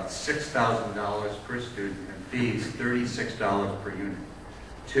be about $6,000 per student and fees $36 per unit.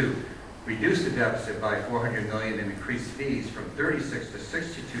 Two, reduce the deficit by $400 million and increase fees from $36 to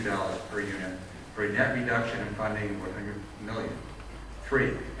 $62 per unit for a net reduction in funding of $100 million.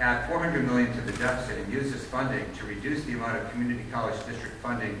 Three, add $400 million to the deficit and use this funding to reduce the amount of community college district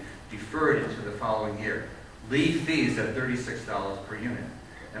funding deferred into the following year. Leave fees at $36 per unit.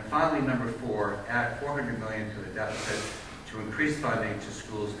 And finally, number four, add $400 million to the deficit to increase funding to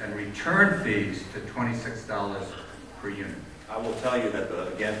schools and return fees to $26 per unit. I will tell you that,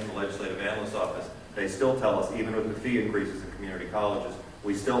 again, from the Legislative Analyst's Office, they still tell us, even with the fee increases in community colleges,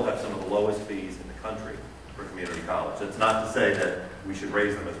 we still have some of the lowest fees in the country for community college. That's not to say that we should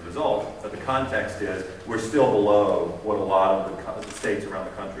raise them as a result, but the context is we're still below what a lot of the states around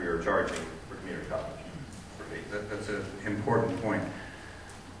the country are charging for community college. For fees. That's an important point.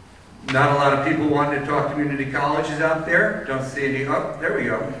 Not a lot of people wanting to talk community colleges out there. Don't see any. Oh, there we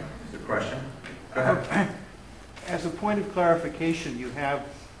go. There's a question. Go ahead. As a point of clarification, you have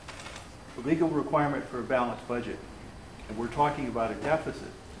a legal requirement for a balanced budget, and we're talking about a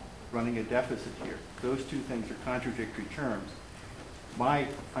deficit, running a deficit here. Those two things are contradictory terms. My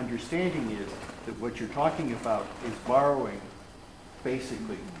understanding is that what you're talking about is borrowing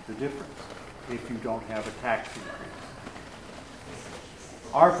basically the difference if you don't have a tax increase.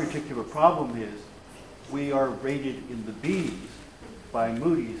 Our particular problem is we are rated in the B's by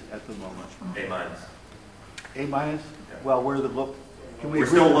Moody's at the moment. A minus. A minus? Yeah. Well, we're the low. We're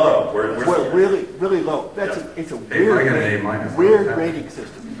still low. We're still really, really low. That's yeah. It's a weird rating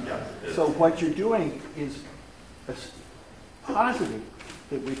system. Yeah, so what you're doing is positive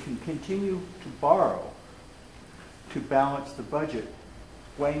that we can continue to borrow to balance the budget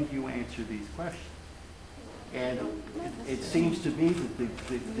when you answer these questions. And it seems to me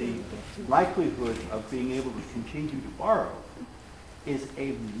that the likelihood of being able to continue to borrow is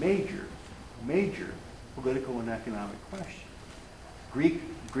a major, major political and economic question.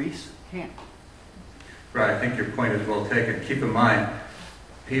 Greece can't. Right, I think your point is well taken. Keep in mind,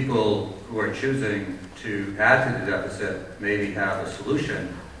 people who are choosing to add to the deficit maybe have a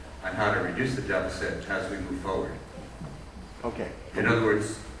solution on how to reduce the deficit as we move forward. Okay. In other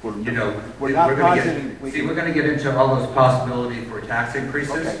words, we're going to get into all those possibilities for tax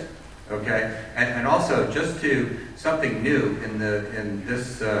increases. Okay. And also, just to something new in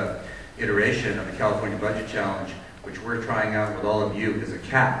this iteration of the California Budget Challenge, which we're trying out with all of you, is a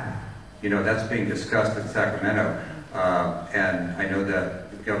cap. That's being discussed in Sacramento, and I know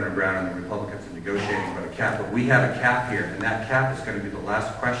that Governor Brown and the Republicans are negotiating about a cap, but we have a cap here, and that cap is going to be the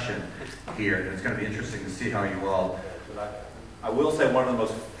last question here, and it's going to be interesting to see how you all. I will say one of the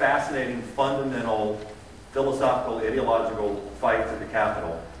most fascinating fundamental philosophical, ideological fight to the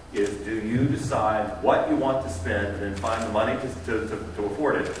Capitol is, do you decide what you want to spend and then find the money to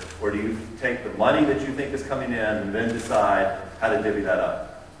afford it, or do you take the money that you think is coming in and then decide how to divvy that up?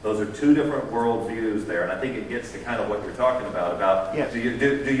 Those are two different world views there, and I think it gets to kind of what you're talking about Yes. do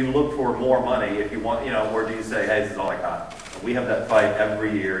you look for more money if you want, or do you say, hey, this is all I got? And we have that fight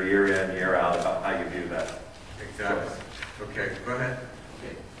every year, year in, year out, about how you view that. Exactly. Okay, go ahead.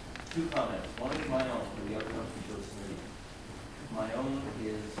 Okay, two comments. One is my own, and the other comes from Joe Smitty. My own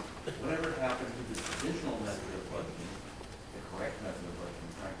is, whatever happened to the traditional method of budgeting, the correct method of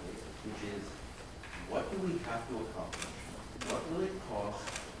budgeting, frankly, which is, what do we have to accomplish? What will it cost?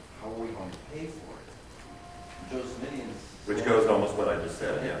 How are we going to pay for it? Joe Smitty's... Which goes to almost what I just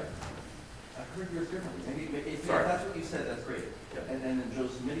said, yeah. I've heard yours differently. Maybe if Sorry. that's what you said, that's great. Yeah. And then Joe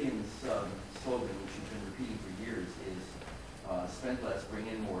Smitty's slogan, which he's been repeating for years, is spend less, bring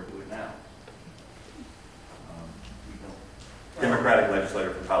in more, do it now. We don't. Democratic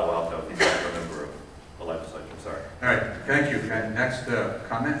legislator from Palo Alto, he's not a member of the legislature, sorry. All right, thank you. Next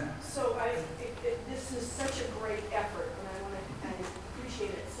comment. So this is such a great effort, and I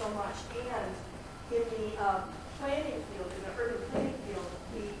appreciate it so much. And in the planning field, in the urban planning field,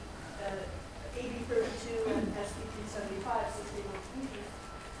 the AB 32 and SB 375, 61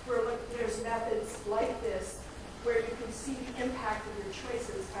 where there's methods like this where you can see the impact of your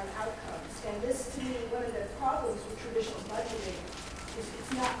choices on outcomes. And this, to me, one of the problems with traditional budgeting is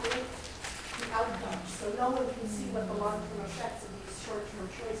it's not linked to outcomes. So no one can see what the long-term effects of these short-term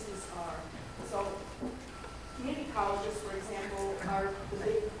choices are. So community colleges, for example, are the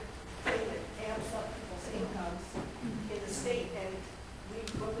big thing that amps up people's incomes in the state, and we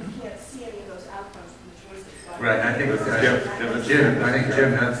can't see any of those outcomes from the choices. Right, I think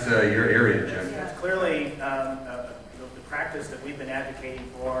Jim, that's your area, Jim. It's clearly the practice that we've been advocating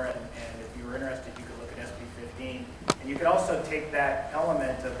for, and if you were interested, you could look at SB 15. And you could also take that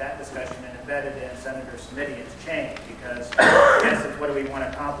element of that discussion and embed it in Senator Smitty's change, because in essence, what do we want to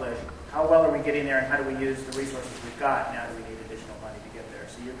accomplish? How well are we getting there, and how do we use the resources we've got? Now do we need additional money to get there?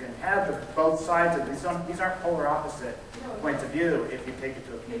 So you can have both sides of these. These aren't polar opposite points of view if you take it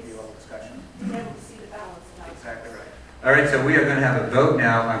to a community level discussion. Being able to see the balance. Exactly right. All right, so we are going to have a vote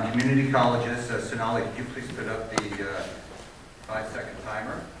now on community colleges. Sonali, could you please put up the 5-second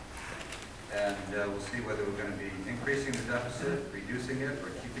timer? And we'll see whether we're going to be increasing the deficit, reducing it,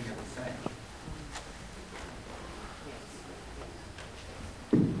 or keeping it the same.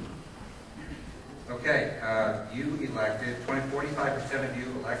 Okay, you elected, 45% of you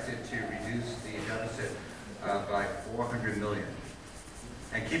elected to reduce the deficit by $400 million.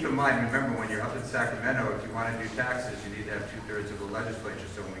 And keep in mind, remember, when you're up in Sacramento, if you want to do taxes, you need to have 2/3 of the legislature.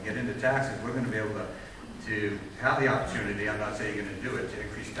 So when we get into taxes, we're going to be able to have the opportunity, I'm not saying you're going to do it, to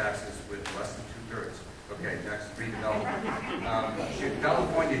increase taxes with less than 2/3. Okay, next, redevelopment. Should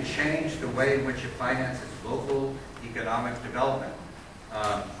California change the way in which it finances local economic development?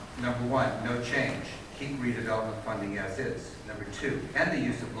 Number one, no change. Keep redevelopment funding as is. Number two, end the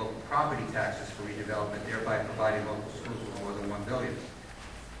use of local property taxes for redevelopment, thereby providing local schools with more than $1 billion.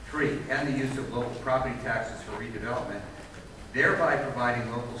 3, end the use of local property taxes for redevelopment, thereby providing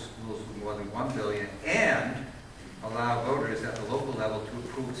local schools with more than $1 billion, and allow voters at the local level to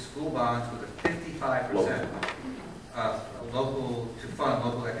approve school bonds with a 55% to fund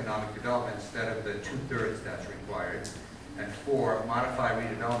local economic development instead of the 2/3 that's required. And 4, modify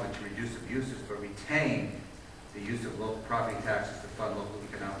redevelopment to reduce abuses, but retain the use of local property taxes to fund local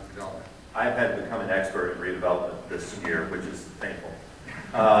economic development. I've had to become an expert in redevelopment this year, which is painful.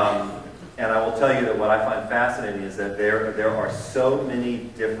 And I will tell you that what I find fascinating is that there are so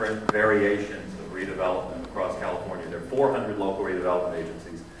many different variations of redevelopment across California. There are 400 local redevelopment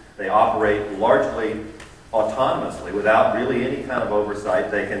agencies. They operate largely autonomously without really any kind of oversight.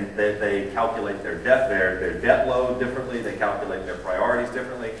 They calculate their debt load differently. They calculate their priorities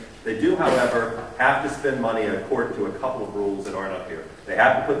differently. They do, however, have to spend money according to a couple of rules that aren't up here. They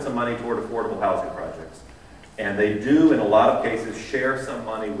have to put some money toward affordable housing projects. And they do, in a lot of cases, share some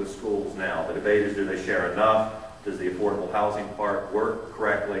money with schools now. The debate is, do they share enough? Does the affordable housing part work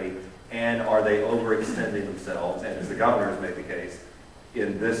correctly? And are they overextending themselves? And as the governor has made the case,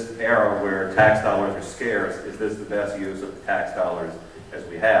 in this era where tax dollars are scarce, is this the best use of tax dollars as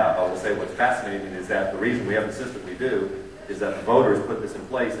we have? I will say what's fascinating is that the reason we have the system we do is that the voters put this in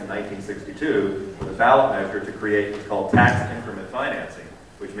place in 1962 with a ballot measure to create what's called tax increment financing,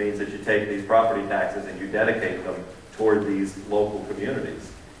 which means that you take these property taxes and you dedicate them toward these local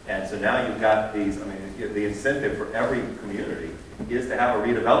communities. And so now you've got these, the incentive for every community is to have a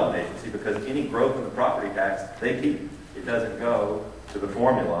redevelopment agency, because any growth in the property tax, they keep. It doesn't go to the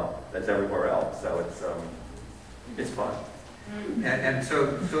formula that's everywhere else. So it's fun. And so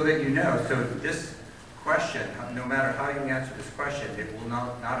that you know, so this question, no matter how you answer this question, it will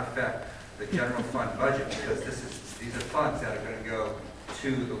not affect the general fund budget, because these are funds that are going to go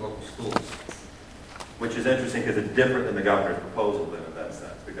to the local schools. Which is interesting because it's different than the governor's proposal then in that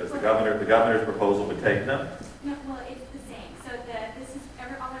sense, because the governor's proposal would take, no? No, well, it's the same. So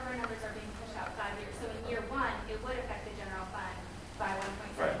all of our numbers are being pushed out 5 years. So in year 1, it would affect the general fund by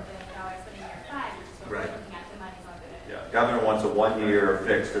 $1.7 billion, but in year 5, you're just looking at the money's not going to. Yeah, governor wants a 1-year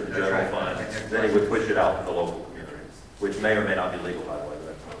fix to the general fund, then he would push it out to the local communities, which may or may not be legal, by the way. But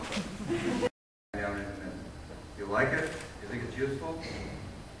that's You like it? You think it's useful?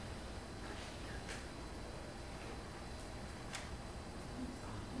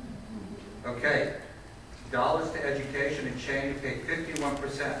 Okay, dollars to education and change, pay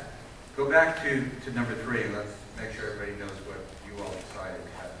 51%. Go back to number 3, and let's make sure everybody knows what you all decided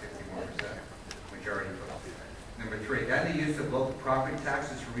at 51%, majority vote. Number 3, and the use of local property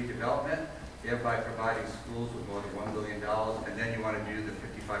taxes for redevelopment, thereby providing schools with more than $1 billion, and then you want to do the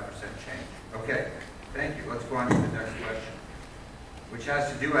 55% change. Okay, thank you. Let's go on to the next question, which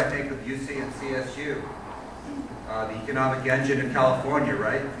has to do, I think, with UC and CSU. The economic engine in California,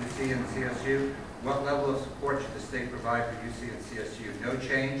 right? UC and CSU. What level of support should the state provide for UC and CSU? No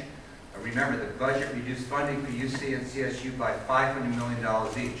change. Remember, the budget reduced funding for UC and CSU by $500 million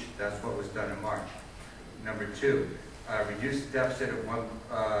each. That's what was done in March. Number 2, reduce the deficit of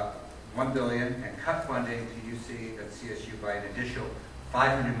 $1 billion and cut funding to UC and CSU by an additional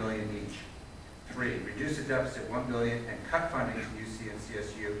 $500 million each. 3, reduce the deficit $1 billion and cut funding to UC and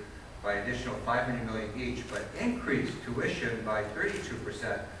CSU by additional $500 million each, but increase tuition by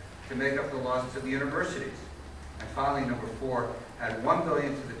 32% to make up the losses of the universities. And finally, number 4, add $1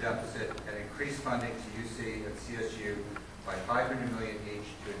 billion to the deficit and increase funding to UC and CSU by $500 million each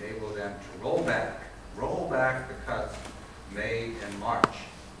to enable them to roll back the cuts made in March.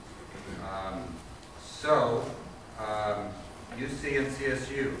 UC and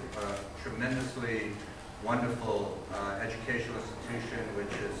CSU, a tremendously wonderful educational institution,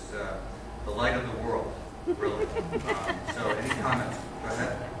 which is the light of the world, really. So any comments? Go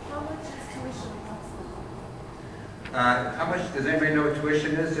ahead. How much is tuition cost? How much, does anybody know what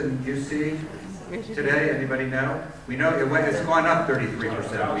tuition is in UC today? Anybody know? We know it's gone up 33%. We know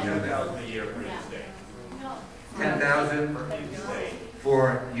that. $10,000 a year for the state. 10,000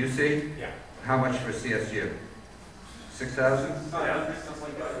 for UC? Yeah. How much for CSU? 6,000? Yeah, something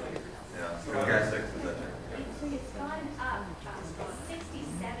like that. yeah, Okay. It's gone up 67%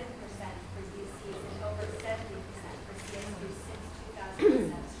 for UC and over 70% for CSU since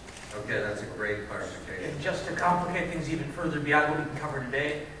 2007. Okay, that's a great clarification. And just to complicate things even further beyond what we can cover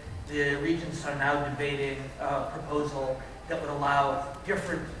today, the regents are now debating a proposal that would allow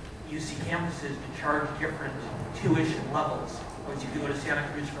different UC campuses to charge different tuition levels. Whereas you could go to Santa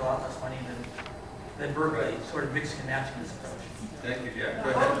Cruz for a lot less money than Berkeley, sort of mixing and matching this approach. Thank you, Jack.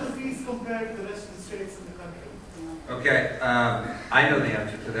 Go How ahead. does these compare to the rest of the states in the country? Okay, I know the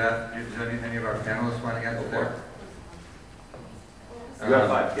answer to that. Does any of our panelists want to answer that? You have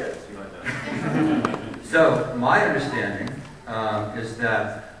 5 kids, you might know. So my understanding is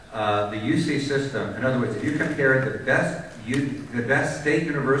that the UC system, in other words, if you compare the best state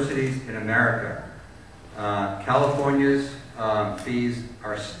universities in America, California's fees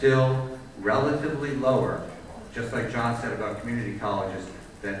are still relatively lower, just like John said about community colleges,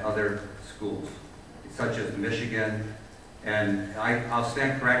 than other schools, such as Michigan. And I'll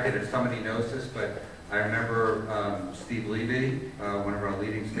stand corrected if somebody knows this, but I remember Steve Levy, one of our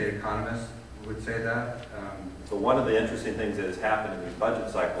leading state economists, would say that. So one of the interesting things that has happened in these budget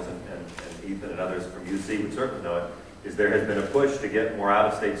cycles, and Ethan and others from UC would certainly know it, is there has been a push to get more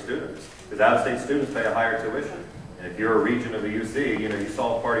out-of-state students, because out-of-state students pay a higher tuition. And if you're a regent of the UC, you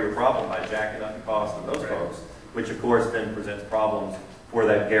solve part of your problem by jacking up the cost of those folks, which of course then presents problems for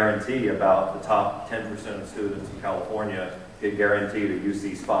that guarantee about the top 10% of students in California get guaranteed a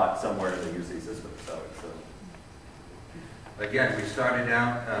UC spot somewhere in the UC system. So it's Again, we started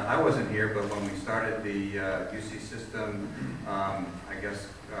out, I wasn't here, but when we started the UC system, I guess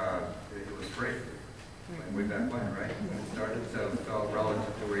it was free. Way back when, right? When it started, so it's all relative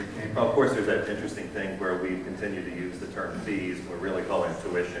to where you came from. of course, there's that interesting thing where we continue to use the term fees. We're really calling it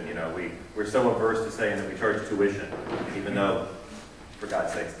tuition. We're so averse to saying that we charge tuition, even though, for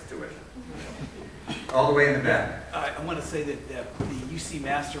God's sakes, it's tuition. All the way in the back. I want to say that the UC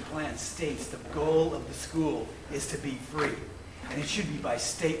master plan states the goal of the school is to be free. And it should be by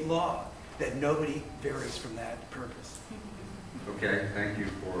state law that nobody varies from that purpose. Okay, thank you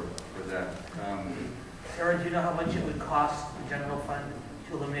for that. Sarah, do you know how much it would cost the general fund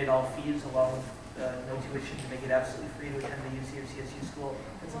to eliminate all fees along with no tuition to make it absolutely free to attend the UC or CSU school,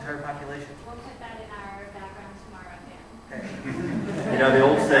 its entire population? We'll put that in our background tomorrow, Dan. Okay. You know, the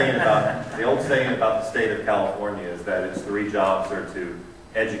old saying about the state of California is that its 3 jobs are to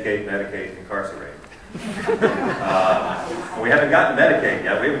educate, medicate, and incarcerate. We haven't gotten Medicaid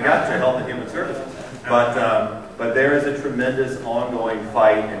yet. We haven't gotten to Health and Human Services. But there is a tremendous ongoing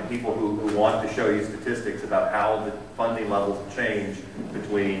fight, and people who want to show you statistics about how the funding levels have changed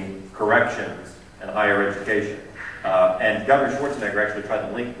between corrections and higher education. And Governor Schwarzenegger actually tried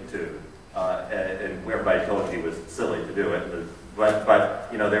to link the two, and everybody told him he was silly to do it. But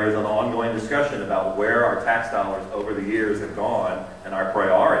you know, there is an ongoing discussion about where our tax dollars over the years have gone and our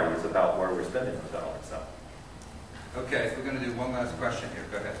priorities about where we're spending those dollars. So. Okay, so we're going to do one last question here.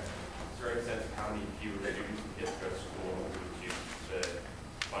 Go ahead. Is there any sense of how many fewer students get to go to school and reduce the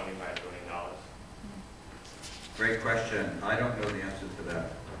funding by $1 billion? Great question. I don't know the answer to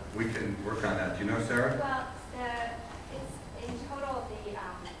that. We can work on that. Do you know, Sarah? Well, it's in total,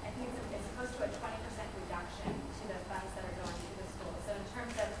 I think it's supposed to a 20% reduction to the funds that are going to the school. So in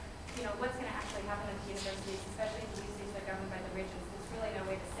terms of, you know, what's going to actually happen at the universities, especially the UCs that are governed by the regions, there's really no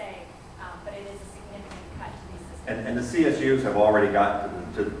way to say, but it is a significant cut to these systems. And the CSUs have already gotten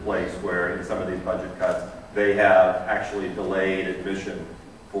to the place where in some of these budget cuts, they have actually delayed admission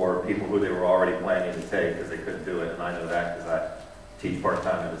for people who they were already planning to take because they couldn't do it. And I know that because I teach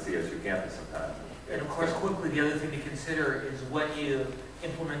part-time at the CSU campus sometimes. And of course, quickly, the other thing to consider is when you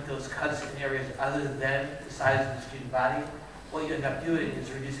implement those cuts in areas other than the size of the student body, what you end up doing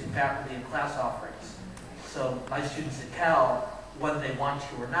is reducing faculty and class offerings. So my students at Cal, whether they want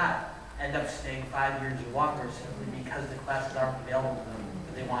to or not, end up staying 5 years or longer simply because the classes aren't available to them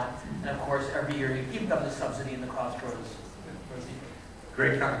that they want. And of course, every year you keep them the subsidy and the cost grows.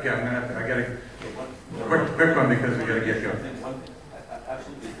 Great. Okay, I got a quick one because we got to get going. I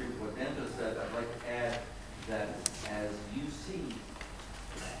absolutely agree with what Dan just said. I'd like to add that as UC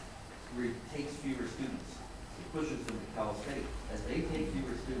takes fewer students, it pushes them to Cal State. As they take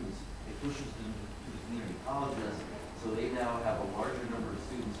fewer students, it pushes them to the community colleges, so they now have a larger number of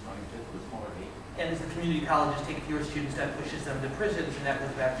students trying to fit for a smaller gate. And as the community colleges take fewer students, that pushes them to prisons, and that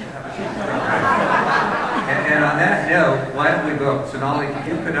goes back to the conversation. And on that note, why don't we vote? Sonali, can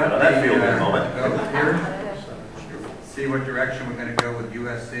you put up that field in a moment. vote here? See what direction we're going to go with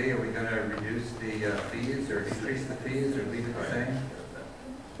USC. Are we going to reduce the fees or increase the fees or leave it the same?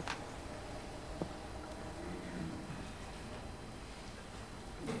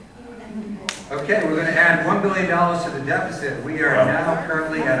 Okay, we're going to add $1 billion to the deficit. We are now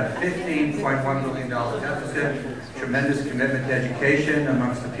currently at a $15.1 billion deficit. Tremendous commitment to education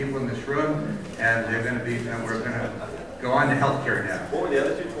amongst the people in this room, and they're going to be. And we're going to go on to healthcare now. What were the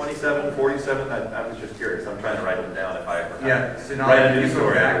other two? 27, 47? I was just curious. I'm trying to write them down if I ever. Yeah. So now can you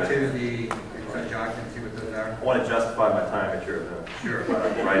go back to the so John can see what those are. I want to justify my time at your event. Sure.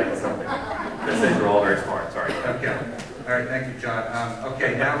 Writing something. This says you're all very smart. Sorry. Okay. All right, thank you, John.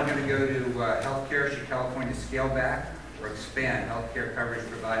 Okay, now we're going to go to healthcare. Should California scale back or expand healthcare coverage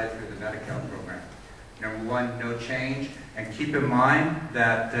provided through the Medi-Cal program? Number one, no change. And keep in mind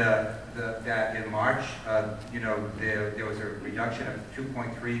that that in March, there was a reduction of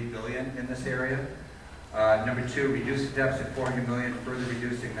 $2.3 billion in this area. Number two, reduce the deficit $400 million, further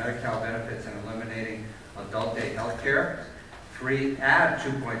reducing Medi-Cal benefits and eliminating adult day healthcare. Three, add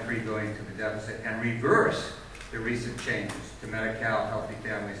 $2.3 billion to the deficit and reverse the recent changes to Medi-Cal, healthy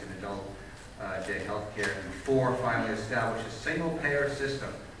families, and adult day health care. And four, finally establish a single-payer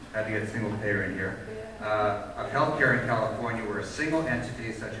system. Had to get single-payer in here. Of health care in California, where a single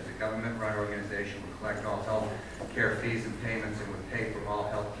entity, such as a government-run organization, would collect all health care fees and payments and would pay for all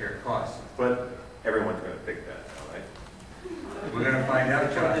health care costs. But everyone's going to pick that, right? We're going to find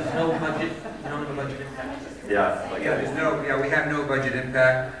out, John. There's no budget, you don't have a budget impact. Yeah. We have no budget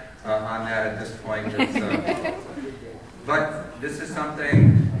impact on that at this point. But this is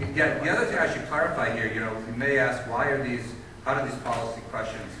something. Yeah, the other thing I should clarify here. We may ask, how do these policy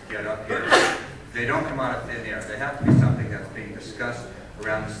questions get up here? They don't come out of thin air. They have to be something that's being discussed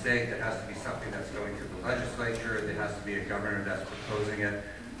around the state. There has to be something that's going through the legislature. There has to be a governor that's proposing it.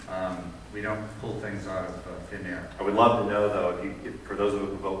 We don't pull things out of thin air. I would love to know, though, if for those of you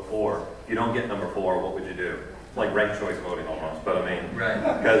who vote for, if you don't get number 4, what would you do? Like ranked choice voting almost, but I mean, right?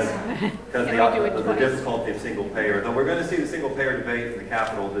 Because the difficulty of single payer. Though we're going to see the single payer debate in the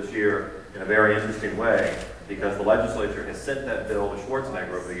Capitol this year in a very interesting way, because the legislature has sent that bill to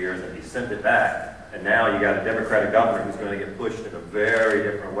Schwarzenegger over the years, and he sent it back, and now you got a Democratic governor who's going to get pushed in a very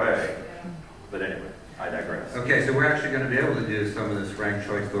different way. But anyway, I digress. Okay, so we're actually going to be able to do some of this ranked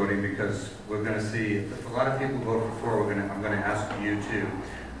choice voting because we're going to see, if a lot of people vote for 4, I'm going to ask you to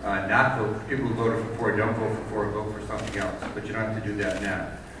not vote. People who voted for 4, don't vote for 4, vote for something else. But you don't have to do that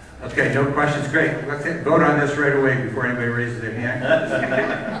now. Okay, no questions, great. Let's vote on this right away before anybody raises their hand.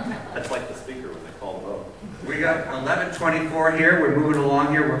 That's like the speaker when they call the vote. We got 11:24 here. We're moving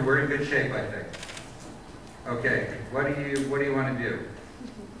along here. We're in good shape, I think. Okay, what do you want to do?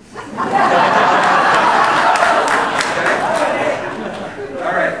 Okay.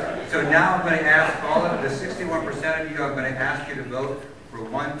 All right. So now I'm going to ask all of the 61% of you. I'm going to ask you to vote for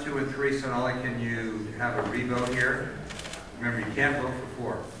 1, 2, and 3. So not only can you have a re-vote here. Remember, you can't vote for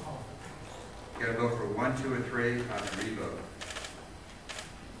 4. You got to vote for 1, 2, and 3 on a re-vote.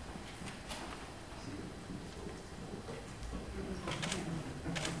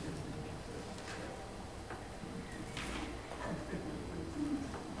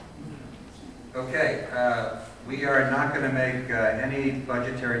 Okay, we are not going to make any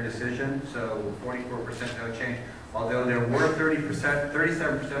budgetary decision, so 44% no change. Although there were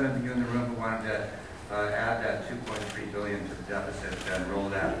 37% of you in the room who wanted to add that $2.3 billion to the deficit and roll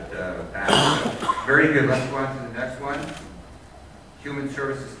that back. So, very good. Let's go on to the next one. Human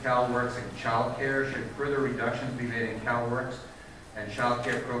Services, CalWorks, and Child Care. Should further reductions be made in CalWorks and Child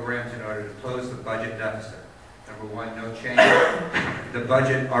Care programs in order to close the budget deficit? Number 1, no change. The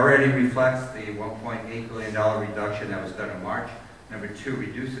budget already reflects the $1.8 billion reduction that was done in March. Number 2,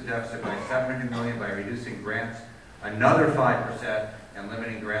 reduce the deficit by $700 million by reducing grants another 5% and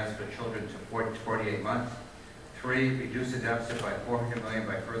limiting grants for children to 48 months. 3, reduce the deficit by $400 million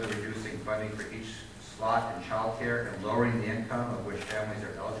by further reducing funding for each slot in child care and lowering the income of which families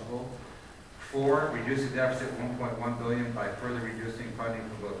are eligible. 4, reduce the deficit $1.1 billion by further reducing funding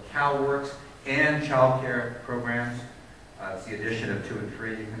for both CalWorks and child care programs. It's the addition of 2 and 3,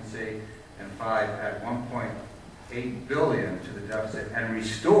 you can see. And 5, add $1.8 billion to the deficit and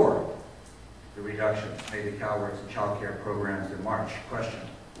restore the reductions made to CalWorks and child care programs in March. Question?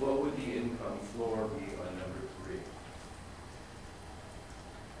 What would the income floor be on number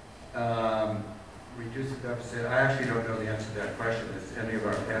 3? Reduce the deficit. I actually don't know the answer to that question. Does any of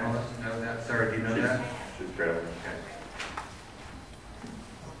our panelists know that? Sarah, do you know that? She's great. Okay.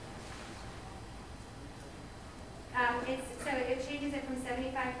 It changes it from 75%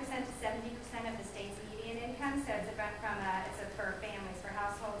 to 70% of the state's median income. So it's about for families, for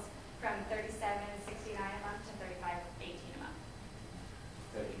households, from $37.69 a month to $35.18 a month.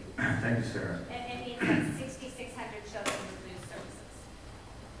 Thank you. Thank you, Sarah. And it means that 6,600 children would lose services.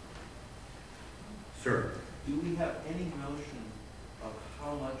 Sir. Do we have any notion of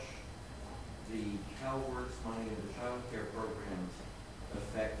how much the CalWorks money and the child care programs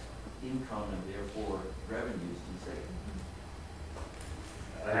affect income and therefore revenues in the state?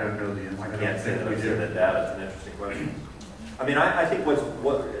 I don't know the answer. I can't say that I see that data. It's an interesting question. I mean, I think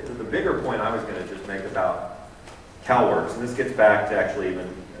the bigger point I was going to just make about CalWorks, and this gets back to actually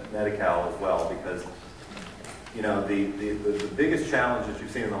even Medi-Cal as well, because you know the biggest challenge that you've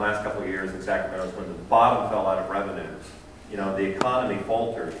seen in the last couple of years in Sacramento is when the bottom fell out of revenues. You know, the economy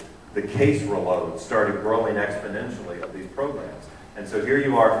faltered. The case reload started growing exponentially of these programs. And so here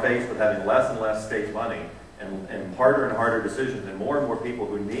you are faced with having less and less state money and harder decisions and more people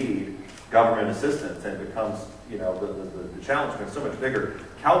who need government assistance, and it becomes, you know, the challenge becomes so much bigger.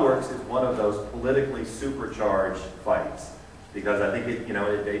 CalWorks is one of those politically supercharged fights because I think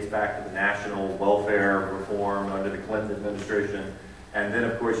it dates back to the national welfare reform under the Clinton administration. And then,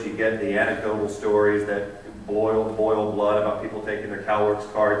 of course, you get the anecdotal stories that boil blood about people taking their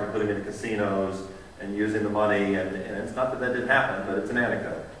CalWorks cards and putting them in casinos and using the money. And it's not that didn't happen, but it's an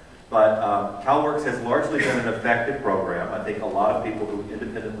anecdote. But CalWorks has largely been an effective program. I think a lot of people who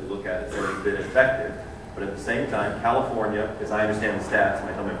independently look at it say it's been effective. But at the same time, California, as I understand the stats,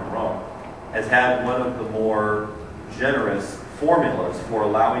 and tell me if I'm wrong, has had one of the more generous formulas for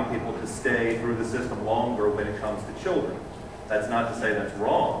allowing people to stay through the system longer when it comes to children. That's not to say that's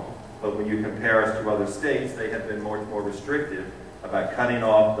wrong, but when you compare us to other states, they have been much more restrictive about cutting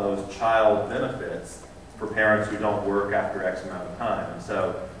off those child benefits for parents who don't work after X amount of time. And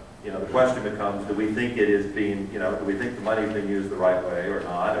so, you know, the question becomes, do we think it is being, you know, do we think the money is being used the right way or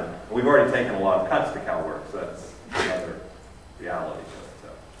not? And we've already taken a lot of cuts to CalWorks, so that's another reality.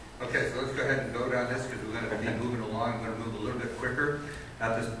 Okay, so let's go ahead and vote on this because we're going to be moving along. We're going to move a little bit quicker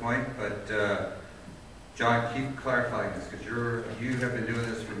at this point, but John, keep clarifying this because you have been doing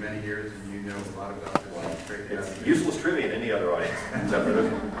this for many years and you know a lot about this. Well, it's useless trivia in any other audience except for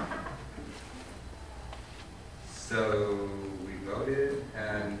this one. So we voted,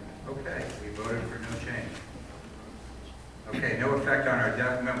 and okay, we voted for no change. Okay, no effect on our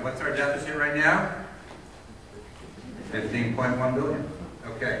deficit. What's our deficit right now? $15.1 billion.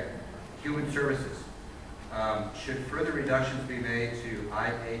 Okay. Human services. Should further reductions be made to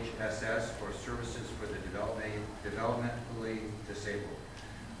IHSS for services for the developmentally disabled?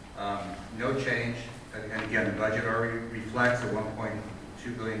 No change. And again, the budget already reflects a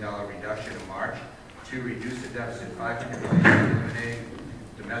 $1.2 billion reduction in March. To reduce the deficit, $500 million, eliminating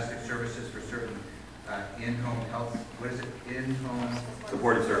domestic services for certain in-home health, what is it? In-home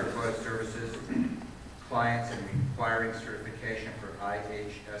Supportive services, clients and requiring certification for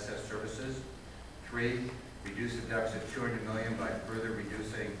IHSS services. 3, reduce the deficit $200 million by further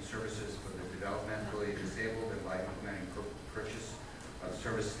reducing services for the developmentally disabled and by implementing purchase of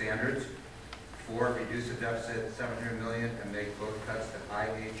service standards. 4, reduce the deficit $700 million and make both cuts to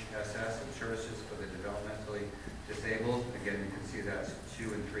IHSS and services for the developmentally disabled. Again, you can see that's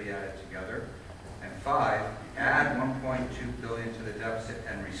 2 and 3 added together. And 5, add $1.2 billion to the deficit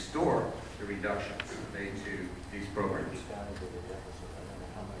and restore the reductions made to these programs.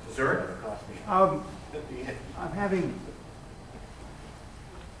 Sir? I'm having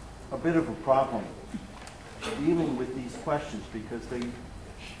a bit of a problem dealing with these questions because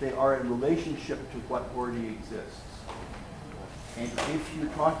they are in relationship to what already exists. And if you're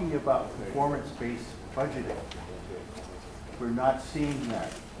talking about performance-based budgeting, we're not seeing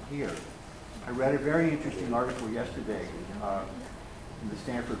that here. I read a very interesting article yesterday in the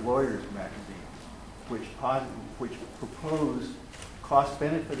Stanford Lawyers magazine, which proposed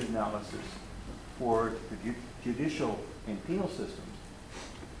cost-benefit analysis for the judicial and penal systems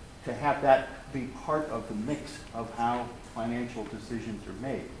to have that be part of the mix of how financial decisions are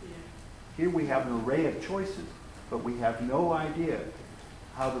made. Here we have an array of choices, but we have no idea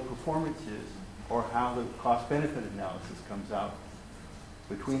how the performance is or how the cost-benefit analysis comes out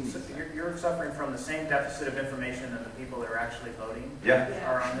between these. So you're suffering from the same deficit of information that the people that are actually voting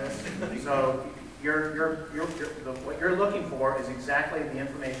are on this. So what you're looking for is exactly the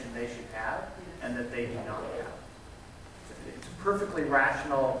information they should have and that they do not have. It's a perfectly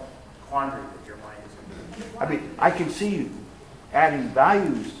rational quandary that your mind is in. I mean, I can see you adding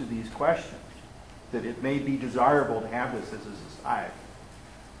values to these questions, that it may be desirable to have this as a society.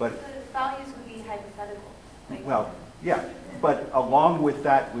 But The values would be hypothetical. well, yeah, but along with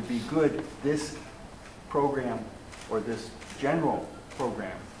that would be good, this program or this general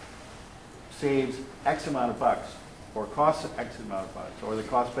program saves X amount of bucks or costs X amount of bucks or the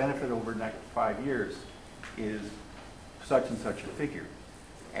cost benefit over the next 5 years is such and such a figure.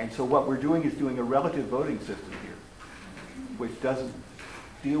 And so what we're doing is doing a relative voting system here, which doesn't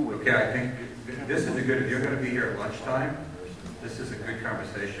deal with Okay, I think this is a good, if you're going to be here at lunchtime, this is a good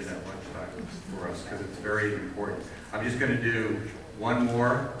conversation at lunchtime for us because it's very important. I'm just going to do one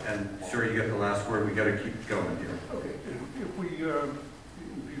more, and sir, you get the last word. We got to keep going here. Okay, if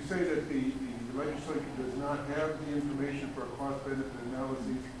you say that the legislature does not have the information for cost-benefit analysis,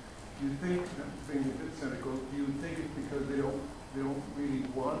 do you think, being a bit cynical, do you think it's because they don't really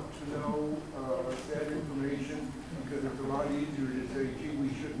want to know that information? Because it's a lot easier to say, gee, we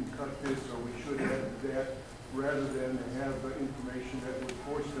shouldn't cut this or we should add that, rather than have information that would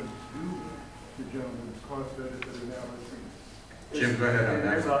force them to do the gentleman's cost-benefit analysis. Jim, go ahead on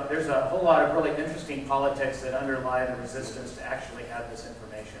that. There's a whole lot of really interesting politics that underlie the resistance to actually have this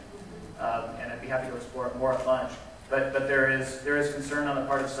information. And I'd be happy to explore it more at lunch. But there is concern on the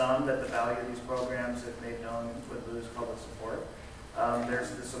part of some that the value of these programs, if made known, would lose public support.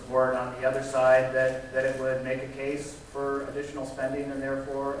 There's the support on the other side that it would make a case for additional spending and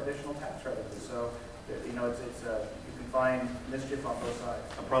therefore additional tax revenue. So, you know, you can find mischief on both sides.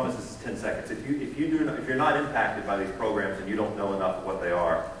 I promise this is 10 seconds. If you're not impacted by these programs and you don't know enough of what they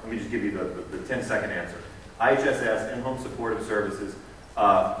are, let me just give you the 10-second answer. IHSS, in-home supportive services,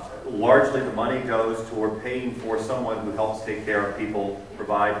 largely the money goes toward paying for someone who helps take care of people,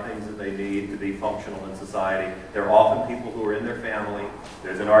 provide things that they need to be functional in society. They're often people who are in their family.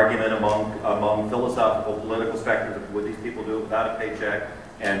 There's an argument among philosophical, political spectrums of would these people do it without a paycheck,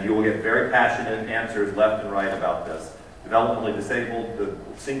 and you will get very passionate answers left and right about this. Developmentally disabled, the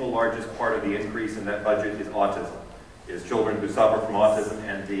single largest part of the increase in that budget is autism, is children who suffer from autism,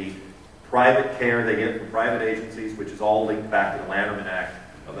 and the private care they get from private agencies, which is all linked back to the Lanterman Act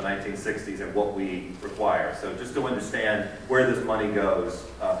of the 1960s and what we require. So just to understand where this money goes,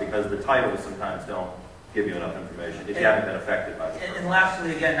 because the titles sometimes don't give you enough information if you haven't been affected by this. And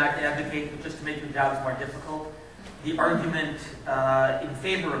lastly, again, not to advocate, but just to make your jobs more difficult, the argument in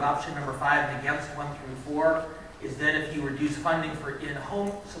favor of option number 5 and against 1 through 4 is that if you reduce funding for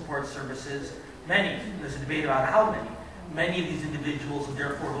in-home support services, there's a debate about how many of these individuals are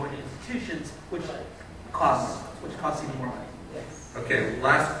therefore going to institutions, which costs even more money. Okay,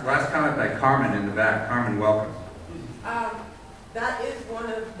 last comment by Carmen in the back. Carmen, welcome. That is one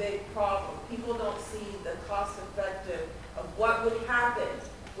of the big problems. People don't see the cost effective of what would happen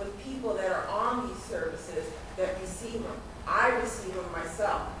with people that are on these services that receive them. I receive them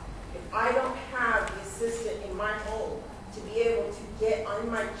myself. If I don't have the assistant in my home to be able to get on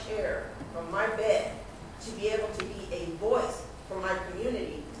my chair from my bed, to be able to be a voice for my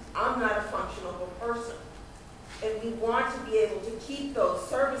community, I'm not a functional person. And we want to be able to keep those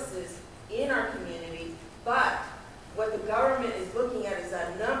services in our community, but what the government is looking at is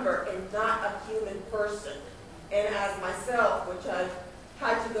a number and not a human person. And as myself, which I've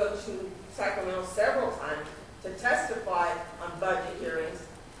had to go to Sacramento several times to testify on budget hearings,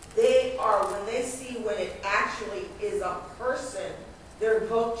 they are, when they see when it actually is a person, their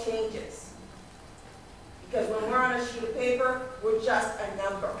vote changes. Because when we're on a sheet of paper, we're just a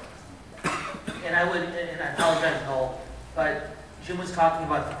number. And I apologize, Noel, but Jim was talking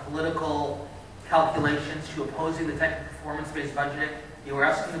about the political calculations to opposing the type of performance-based budgeting you were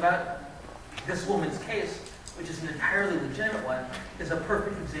asking about. This woman's case, which is an entirely legitimate one, is a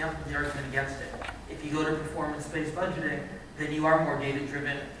perfect example of the argument against it. If you go to performance-based budgeting, then you are more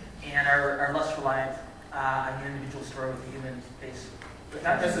data-driven and are less reliant on the individual story with the human face. But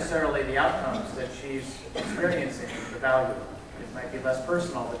not necessarily the outcomes that she's experiencing, the value. It might be less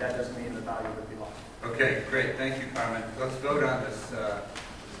personal, but that doesn't mean the value would be lost. Okay, great. Thank you, Carmen. Let's vote on this.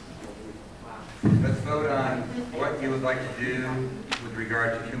 Let's vote on what you would like to do with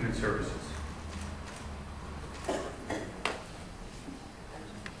regard to human services.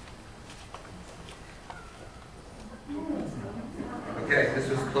 Okay, this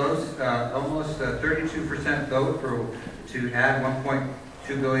was close. Almost 32% vote to add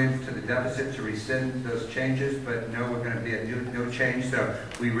 1.2 billion to the deficit to rescind those changes, but no, we're going to be at no change, so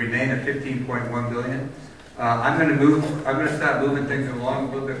we remain at 15.1 billion. I'm going to start moving things along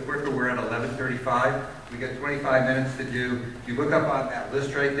a little bit quicker. We're at 11:35. We got 25 minutes to do. If you look up on that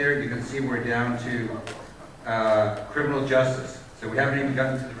list right there, you can see we're down to criminal justice. So we haven't even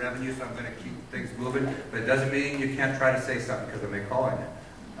gotten to the revenue, so I'm going to keep things moving. But it doesn't mean you can't try to say something because I may call on you.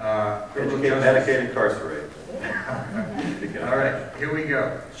 Criminal justice. Medicaid, incarcerate. All right, here we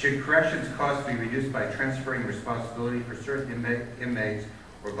go. Should corrections costs be reduced by transferring responsibility for certain inmates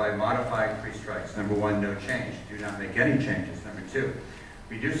or by modifying three strikes? Number one, no change. Do not make any changes. Number two,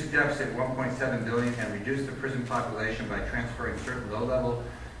 reduce the deficit 1.7 billion and reduce the prison population by transferring certain low-level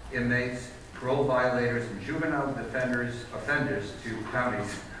inmates, parole violators, and juvenile offenders to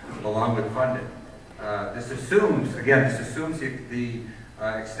counties along with funding. This assumes the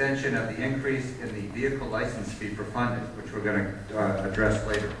extension of the increase in the vehicle license fee for funding, which we're going to address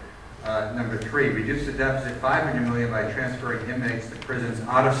later. Number three, reduce the deficit 500 million by transferring inmates to prisons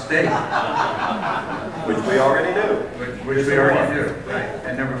out of state. Which we already do. Which we already do, right.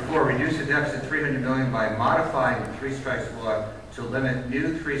 And number four, reduce the deficit 300 million by modifying the three strikes law to limit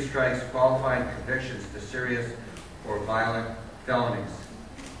new three strikes qualifying convictions to serious or violent felonies.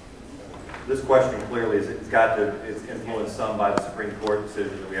 This question clearly is influenced some by the Supreme Court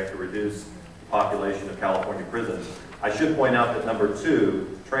decision that we have to reduce the population of California prisons. I should point out that number two,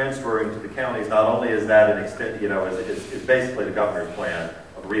 transferring to the counties, not only is that an extent, is basically the governor's plan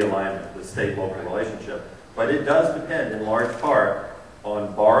of realignment, the state-local relationship, but it does depend in large part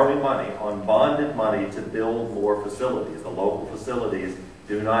on borrowing money, on bonded money to build more facilities. The local facilities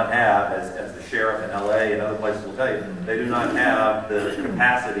do not have, as the sheriff in LA and other places will tell you, they do not have the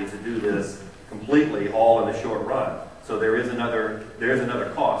capacity to do this completely all in the short run. So there is another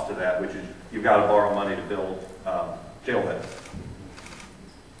cost to that, which is you've got to borrow money to build jail beds.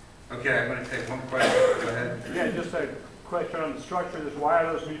 Okay, I'm going to take one question. Go ahead. Yeah, just a question on the structure of this. Why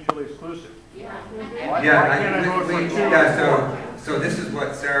are those mutually exclusive? Why Yeah, can't I vote for two? so this is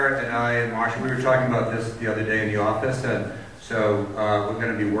what Sarah and I and Marsha, we were talking about this the other day in the office, and so we're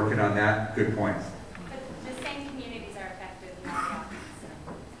going to be working on that. Good point. But the same communities are affected in all the offices.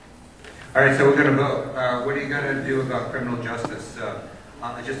 All right, so we're going to vote. What are you going to do about criminal justice?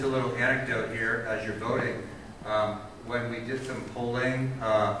 Just a little anecdote here as you're voting. When we did some polling,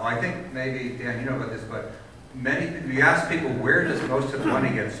 I think maybe, Dan, you know about this, but we asked people, where does most of the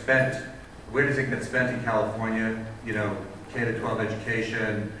money get spent? Where does it get spent in California? K-12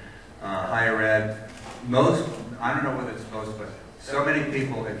 education, higher ed. Most, I don't know whether it's most, but so many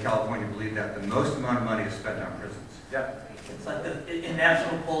people in California believe that the most amount of money is spent on prisons. Yeah. It's like in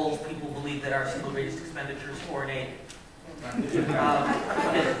national polls, people believe that our single greatest expenditure is foreign aid. Hey,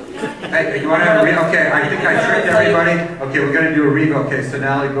 you want to have a revote? Okay, I think I tricked everybody. Okay, we're going to do a revote. Okay, so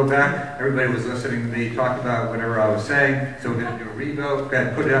now you go back. Everybody was listening to me talk about whatever I was saying. So we're going to do a revote. Go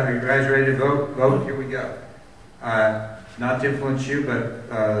ahead, put it up. Are you guys ready to vote? Vote. Here we go. Not to influence you, but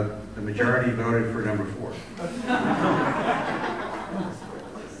the majority voted for number 4.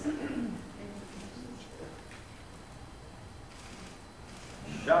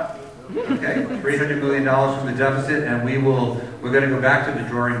 John? Okay, $300 million from the deficit, and we're going to go back to the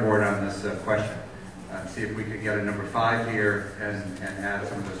drawing board on this question. See if we could get a number 5 here and add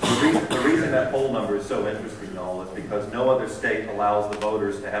some of those. The reason that poll number is so interesting, Noel, is because no other state allows the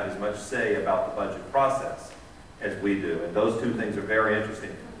voters to have as much say about the budget process as we do. And those two things are very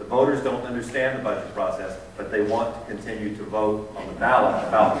interesting. The voters don't understand the budget process, but they want to continue to vote on the ballot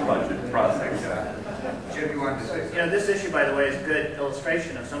about the budget process. Jim, you wanted to say something? You know, this issue, by the way, is a good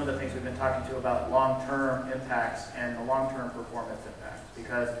illustration of some of the things we've been talking to about long-term impacts and the long-term performance impacts.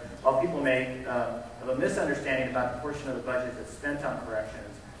 Because while people may have a misunderstanding about the portion of the budget that's spent on corrections,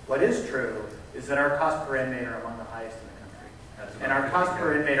 what is true is that our cost per inmate are among the highest in the country. And our cost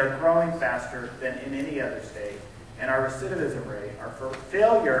per inmate are growing faster than in any other state. And our recidivism rate, our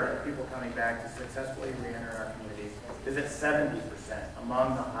failure of people coming back to successfully re-enter our communities, is at 70%,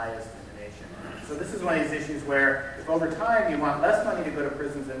 among the highest in the nation. So this is one of these issues where if over time you want less money to go to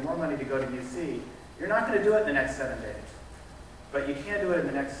prisons and more money to go to UC, you're not going to do it in the next 7 days. But you can do it in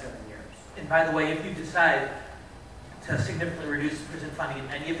the next 7 years. And by the way, if you decide to significantly reduce prison funding in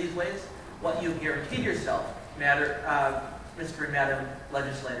any of these ways, what you guaranteed yourself, Mr. and Madam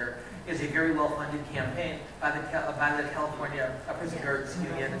Legislator, is a very well-funded campaign by the California Prison Guards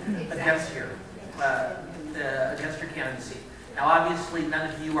Union against your candidacy. Now, obviously, none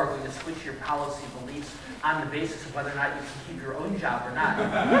of you are going to switch your policy beliefs on the basis of whether or not you can keep your own job or not.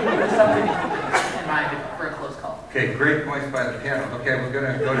 But it's something to keep in mind for a close call. Okay, great points by the panel. Okay, we're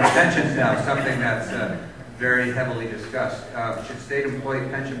going to go to pensions now, something that's very heavily discussed. Should state employee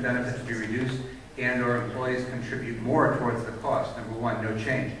pension benefits be reduced and/or employees contribute more towards the cost? Number 1, no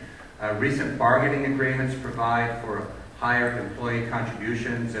change. Recent bargaining agreements provide for higher employee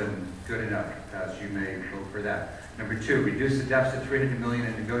contributions, and good enough, as you may vote for that. Number 2, reduce the deficit $300 million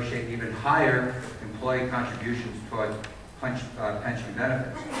and negotiate even higher employee contributions toward pension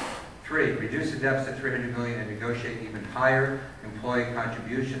benefits. 3, reduce the deficit $300 million and negotiate even higher employee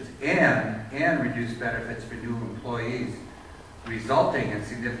contributions and reduce benefits for new employees, resulting in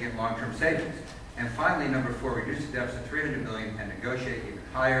significant long-term savings. And finally, number 4, reduce the deficit $300 million and negotiate even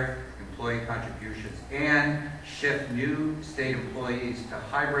higher employee contributions and shift new state employees to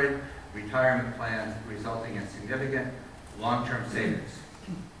hybrid retirement plans, resulting in significant long-term savings.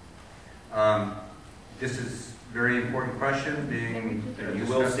 This is a very important question. You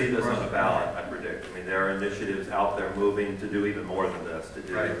will see this on the ballot, I predict. I mean, there are initiatives out there moving to do even more than this, to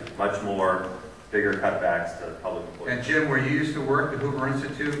do much more bigger cutbacks to public employees. And Jim, where you used to work, the Hoover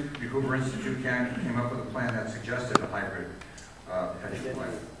Institute came up with a plan that suggested a hybrid pension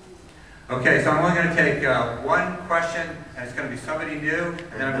plan. Okay, so I'm only going to take one question, and it's going to be somebody new,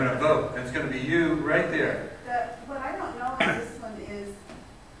 and then I'm going to vote. And it's going to be you right there. What I don't know on this one is,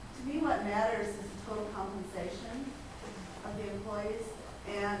 to me what matters is the total compensation of the employees.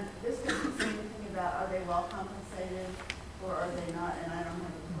 And this doesn't say anything about are they well compensated or are they not, and I don't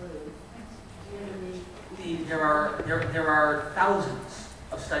have a clue. Do you know what I mean? There are thousands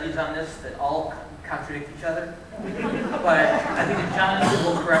of studies on this that all contradict each other. But I think that John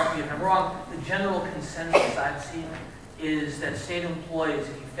will correct me if I'm wrong. The general consensus I've seen is that state employees,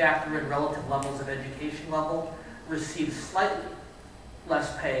 if you factor in relative levels of education level, receive slightly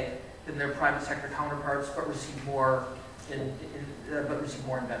less pay than their private sector counterparts, but receive more in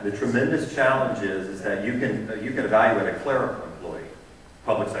benefits. The tremendous challenge is that you can evaluate a clerical employee,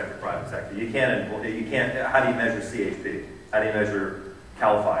 public sector, private sector. You can't. How do you measure CHP? How do you measure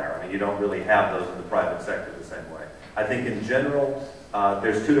CAL FIRE? I mean, you don't really have those in the private sector the same way. I think in general,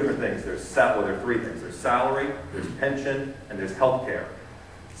 there's two different things. There are 3 things. There's salary, there's pension, and there's health care.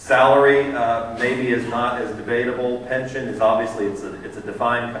 Salary maybe is not as debatable. Pension is obviously it's a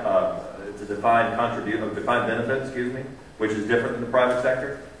defined benefit, which is different than the private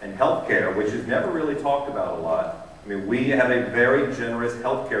sector. And health care, which is never really talked about a lot. I mean, we have a very generous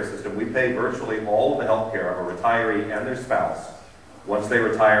health care system. We pay virtually all of the health care of a retiree and their spouse once they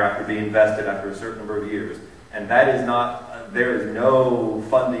retire after being vested after a certain number of years. And that is not, there is no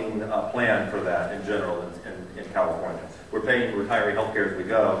funding plan for that in general in California. We're paying retiree health care as we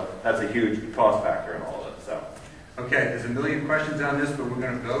go. That's a huge cost factor in all of it. So. Okay, there's a million questions on this, but we're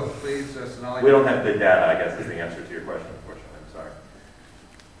going to vote, please. Sonali. We don't have good data, I guess, is the answer to your question, unfortunately. I'm sorry.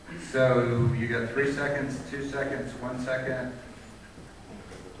 So you got 3 seconds, 2 seconds, 1 second.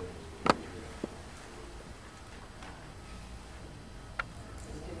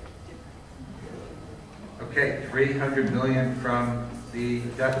 Okay, $300 million from the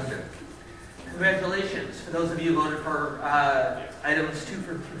deficit. Congratulations. For those of you who voted for items 2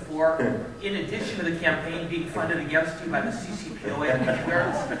 through 4, in addition to the campaign being funded against you by the CCPOA and teacher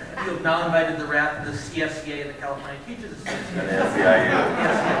guards, you have now invited the wrath of the CSEA and the California Teachers Association. And the SEIU.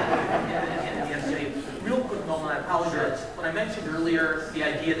 And the SEIU. Real quick, Nolan, I apologize. When I mentioned earlier the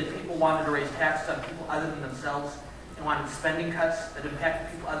idea that people wanted to raise taxes on people other than themselves and wanted spending cuts that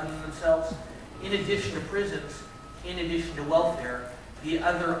impacted people other than themselves, in addition to prisons, in addition to welfare, the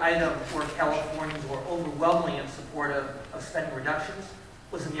other item where Californians were overwhelmingly in support of spending reductions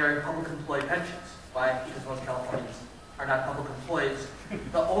was in the area of public employee pensions. Why? Because most Californians are not public employees.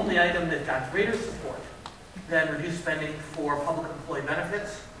 The only item that got greater support than reduced spending for public employee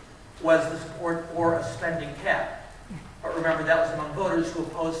benefits was the support for a spending cap. But remember, that was among voters who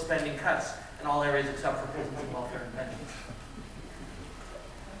opposed spending cuts in all areas except for prisons and welfare and pensions.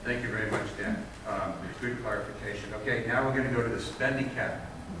 Thank you very much, Dan. Good clarification. Okay, now we're going to go to the spending cap.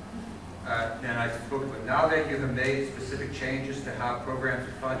 And I spoke, but now that you have made specific changes to how programs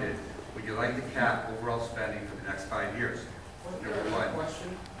are funded, would you like to cap overall spending for the next 5 years? Number one.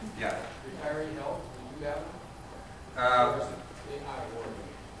 Question? Yeah. Retiree health, do you have it?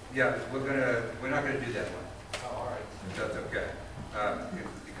 Yeah, we're not gonna do that one. Oh, all right. If that's okay,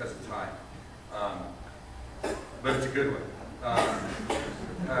 because of time. But it's a good one.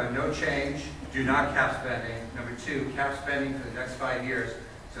 No change. Do not cap spending. Number 2, cap spending for the next 5 years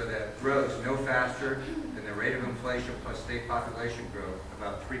so that it grows no faster than the rate of inflation plus state population growth,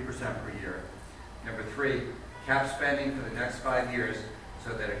 about 3% per year. Number 3, cap spending for the next 5 years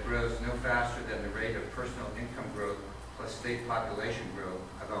so that it grows no faster than the rate of personal income growth plus state population growth,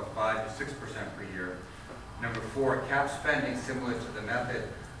 about 5 to 6% per year. Number 4, cap spending similar to the method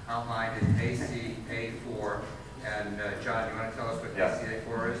outlined in ACA4. And John, you want to tell us what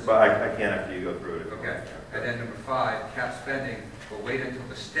ACA4 is? But I can't after you go through it. Okay. And then number 5, cap spending will wait until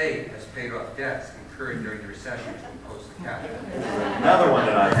the state has paid off debts incurred during the recession to impose the cap. Another one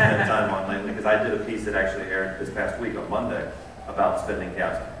that I spent time on lately, because I did a piece that actually aired this past week on Monday about spending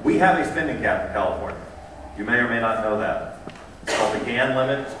caps. We have a spending cap in California. You may or may not know that. It's called the GAN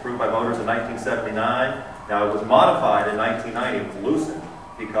limit. It's approved by voters in 1979. Now, it was modified in 1990. It was loosened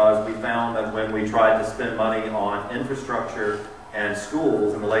because we found that when we tried to spend money on infrastructure and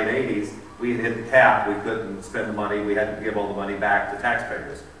schools in the late 80s, we had hit the cap. We couldn't spend the money. We had to give all the money back to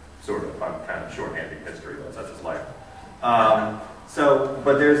taxpayers. Sort of. I'm kind of shorthanding history, but such is life. But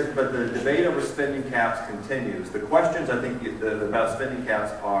the debate over spending caps continues. The questions I think about spending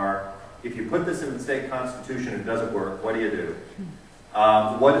caps are: if you put this in the state constitution and it doesn't work, what do you do?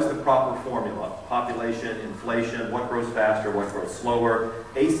 What is the proper formula? Population, inflation, what grows faster, what grows slower?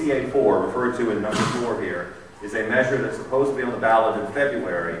 ACA4, referred to in number 4 here, is a measure that's supposed to be on the ballot in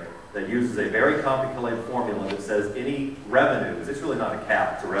February that uses a very complicated formula that says any revenues, it's really not a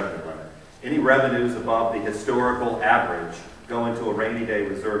cap, it's a revenue limit, any revenues above the historical average go into a rainy day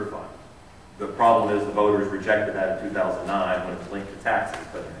reserve fund. The problem is the voters rejected that in 2009 when it was linked to taxes,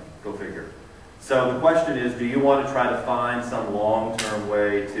 but go figure. So the question is, do you want to try to find some long-term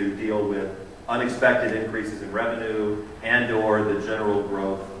way to deal with unexpected increases in revenue and or the general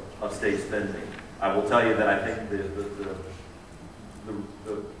growth of state spending? I will tell you that I think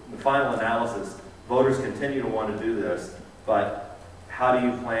the final analysis, voters continue to want to do this, but how do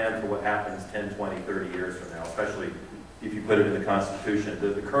you plan for what happens 10, 20, 30 years from now, especially if you put it in the Constitution?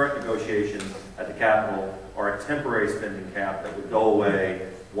 The current negotiations at the Capitol are a temporary spending cap that would go away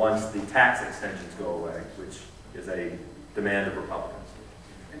once the tax extensions go away, which is a demand of Republicans.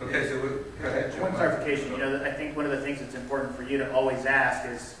 Okay, so go ahead, John. One clarification. I think one of the things that's important for you to always ask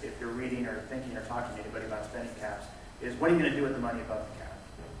is, if you're reading or thinking or talking to anybody about spending caps, is what are you going to do with the money above the cap,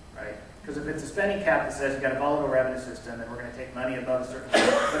 right? Because if it's a spending cap that says you've got a volatile revenue system and we're going to take money above a certain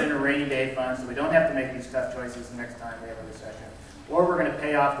level, put in a rainy day fund so we don't have to make these tough choices the next time we have a recession, or we're going to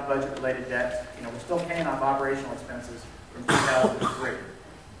pay off the budget-related debt. We're still paying off operational expenses from 2003,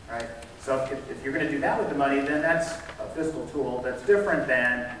 right? So if you're going to do that with the money, then that's a fiscal tool that's different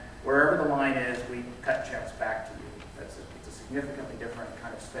than wherever the line is, we cut checks back to you. It's a significantly different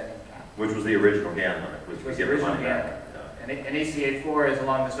kind of spending cap. Which was the original GAN limit, which we give the money back. And ACA4 is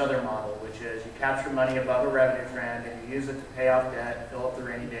along this other model, which is you capture money above a revenue trend and you use it to pay off debt, fill up the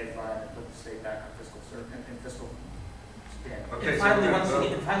rainy day fund, and put the state back on fiscal spend. Okay,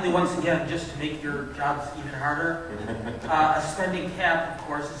 and finally, once again, just to make your jobs even harder, a spending cap, of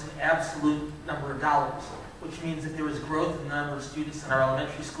course, is an absolute number of dollars, which means that there is growth in the number of students in our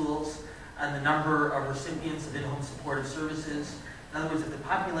elementary schools and the number of recipients of in-home supportive services. In other words, if the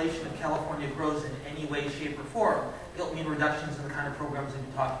population of California grows in any way, shape, or form, it'll mean reductions in the kind of programs we've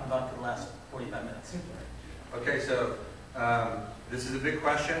been talking about for the last 45 minutes. Okay, so This is a big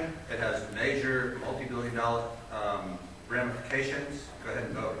question. It has major, multi-billion-dollar ramifications. Go ahead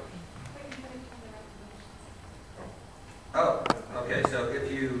and vote. Oh, okay. So if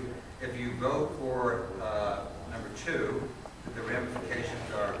you vote for number 2, the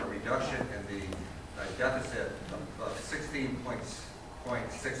ramifications are a reduction in the deficit of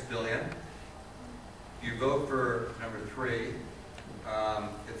 16.6 billion. You vote for number 3.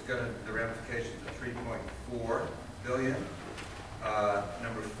 The ramifications are 3.4 billion.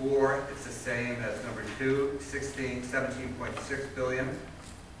 Number 4, it's the same as number 2, 17.6 billion.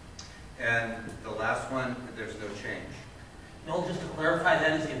 And the last one, there's no change. Noel, just to clarify,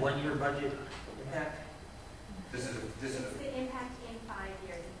 that is a one-year budget impact? This is It's the impact in 5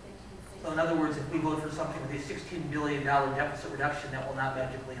 years, in 15, 16. So in other words, if we vote for something with a $16 billion deficit reduction, that will not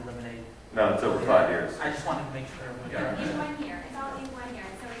magically eliminate. No, it's over 5 years. I just wanted to make sure. Yeah. In 1 year, it's all in 1 year.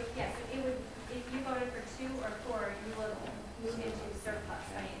 So yes, it would, if you voted for 2 or 4, you will move into surplus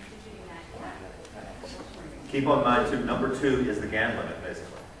by instituting that. Keep on mind, too, number 2 is the GAN limit,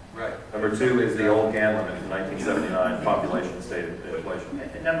 basically. right. Number 2 is the old GAN limit from 1979, population stated inflation.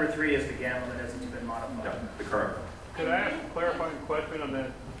 And number 3 is the GAN limit as it's been modified. Yeah, the current. Could I ask a clarifying question on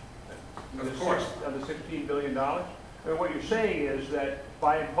the Of course. $16 billion? And what you're saying is that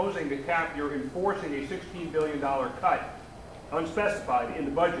by imposing the cap, you're enforcing a $16 billion cut, unspecified, in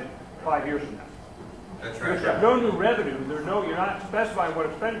the budget 5 years from now. That's There's right. no new revenue. You're not specifying what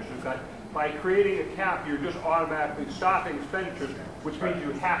expenditures cut. By creating a cap, you're just automatically stopping expenditures, which means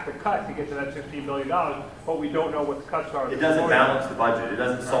you have to cut to get to that $16 billion, but we don't know what the cuts are. It doesn't balance the budget. It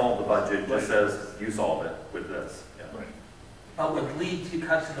doesn't solve the budget. It just says you solve it with this. Yeah. Right. But would lead to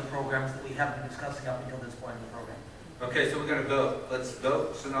cuts in the programs that we have been discussing up until this point in the program. Okay, so we're going to vote. Let's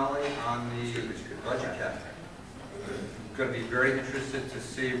vote, Sonali, on the budget cap. I'm going to be very interested to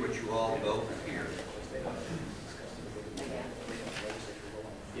see what you all vote here.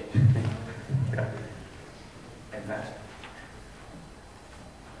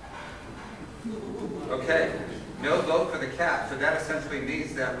 Okay, no vote for the cap. So that essentially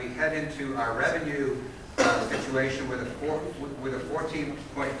means that we head into our revenue situation with a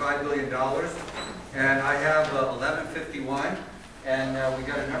 $14.5 billion, and I have 1151, and we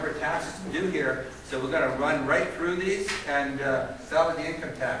got a number of taxes to do here. So we're going to run right through these and start with the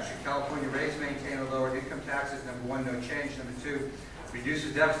income tax. Should California raise, maintain, or lower income taxes? Number 1, no change. Number 2, reduce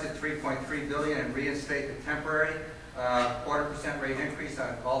the deficit $3.3 billion and reinstate the temporary 0.25% rate increase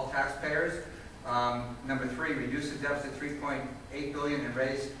on all taxpayers. Number 3, reduce the deficit $3.8 billion and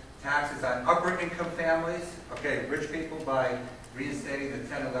raise taxes on upper income families. Okay, rich people by reinstating the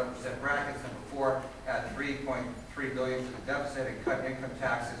 10-11% brackets. Number 4, add $3.3 billion to the deficit and cut income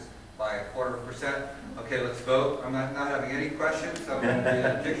taxes by 0.25%. Okay, let's vote. I'm not having any questions. So I'm going to be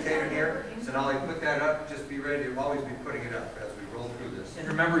a dictator here. So now I put that up. Just be ready to always be putting it up as we roll through this. And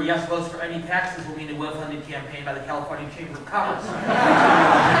remember, yes votes for any taxes will mean a well-funded campaign by the California Chamber of Commerce.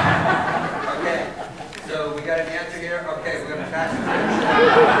 Okay, so we got an answer here. Okay, we're going to tax it.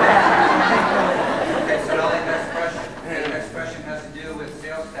 Okay, so now the next question. Okay, the next question has to do with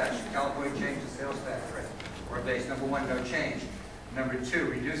sales tax. Should California change the sales tax rate or base? Number 1, no change. Number 2,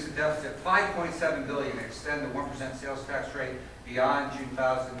 reduce the deficit $5.7 billion and extend the 1% sales tax rate beyond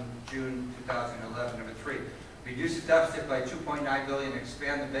June 2011. Number 3, reduce the deficit by $2.9 billion and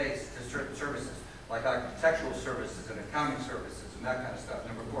expand the base to certain services like architectural services and accounting services and that kind of stuff.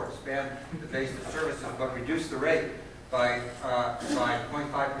 Number 4, expand the base of services but reduce the rate by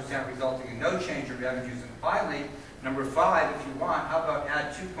 0.5%, resulting in no change in revenues. And finally, number 5, if you want, how about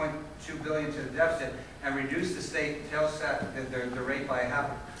add $2.2 billion to the deficit and reduce the state sales tax the rate by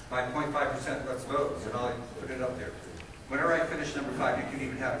 0.5%. Let's vote. So I'll put it up there. Whenever I finish number 5, you can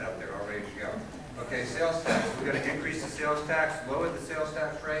even have it up there all ready to go. Okay, sales tax. We're going to increase the sales tax, lower the sales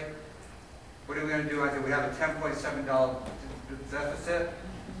tax rate. What are we going to do? I think we have a $10.7 deficit.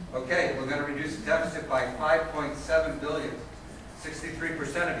 Okay, we're going to reduce the deficit by $5.7 billion.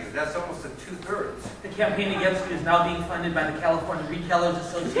 63% of you. That's almost a 2/3. The campaign against you is now being funded by the California Retailers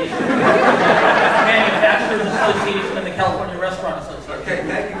Association, Manufacturers Association, and the California Restaurant Association. Okay,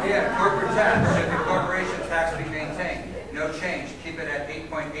 thank you, Dan. Corporate tax. Should the corporation tax be maintained? No change. Keep it at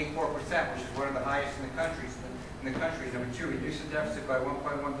 8.84%, which is one of the highest in the country. Number 2, reduce the deficit by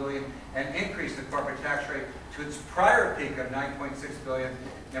 $1.1 billion and increase the corporate tax rate to its prior peak of $9.6 billion.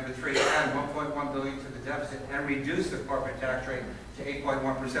 Number 3, add $1.1 billion to the deficit and reduce the corporate tax rate to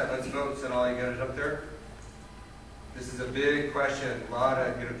 8.1%. Let's vote. So all you got it up there. This is a big question. A lot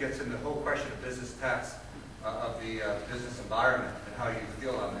of gets into the whole question of business tax of the business environment and how you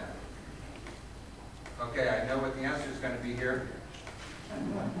feel on that. Okay, I know what the answer is going to be here.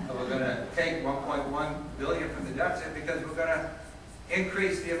 So we're going to take $1.1 billion from the deficit because we're going to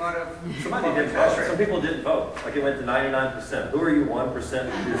increase the amount of Somebody didn't vote. Some people didn't vote. Like it went to 99%. Who are you 1%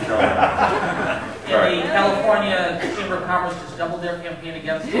 reduced dollar? And the California Chamber of Commerce just doubled their campaign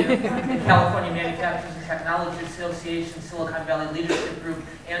against you. The California Manufacturers and Technology Association, Silicon Valley Leadership Group,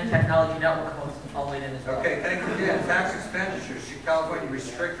 and Technology Network all weighed in as well. Okay, thank you again. Tax expenditures. Should California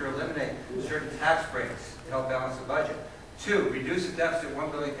restrict or eliminate certain tax breaks to help balance the budget? 2, reduce the deficit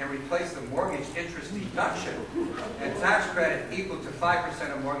 $1 billion and replace the mortgage interest deduction and tax credit equal to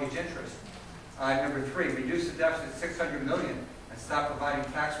 5% of mortgage interest. Number 3, reduce the deficit $600 million and stop providing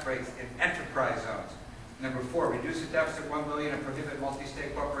tax breaks in enterprise zones. Number 4, reduce the deficit $1 billion and prohibit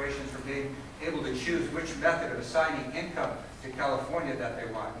multi-state corporations from being able to choose which method of assigning income to California that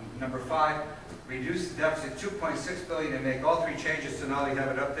they want. And number 5, reduce the deficit $2.6 billion and make all 3 changes. So now you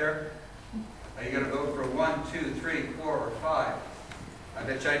have it up there. Are you going to vote for 1, 2, 3, 4, or 5? I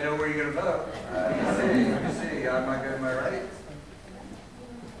bet you I know where you're going to vote. Let me see. Am I right?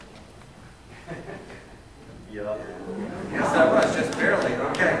 Yeah. Yes, I was, just barely.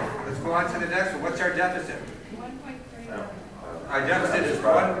 Okay, let's go on to the next one. What's our deficit? 1.3 billion. Our deficit is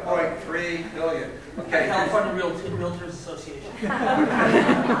 $1.3 billion. Okay. California Realtors Association.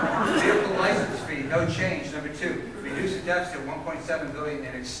 Vehicle license fee, no change. Number 2, reduce the deficit $1.7 billion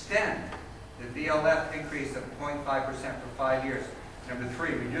and extend the VLF increase of 0.5% for 5 years. Number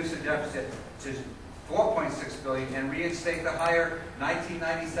 3, reduce the deficit to $4.6 billion and reinstate the higher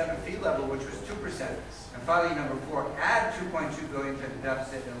 1997 fee level, which was 2%. And finally, number 4, add $2.2 billion to the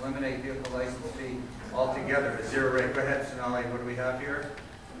deficit and eliminate vehicle license fee altogether at 0 rate. Go ahead, Sonali. What do we have here?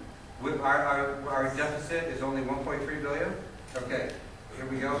 Our deficit is only $1.3 billion. Okay, here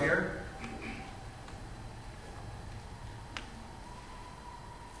we go here.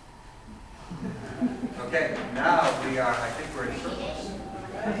 Okay, now we are, I think we're in surplus.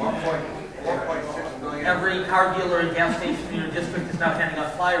 4.6 billion. Every car dealer and gas station in your district is now handing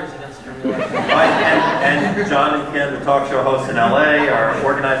out flyers against your reelection. And John and Ken, the talk show hosts in LA, are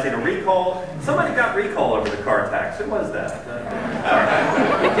organizing a recall. Somebody got recall over the car tax. Who was that?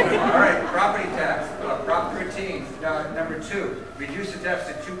 All right, property tax, Prop 13, number 2, reduce the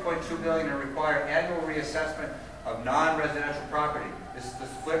deficit $2.2 billion and require annual reassessment of non-residential property. This is the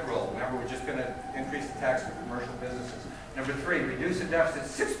split roll. Remember, we're just going to increase the tax for commercial businesses. Number 3, reduce the deficit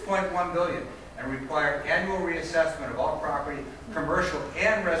 $6.1 billion and require annual reassessment of all property, commercial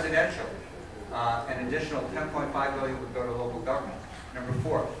and residential. An additional $10.5 billion would go to local government. Number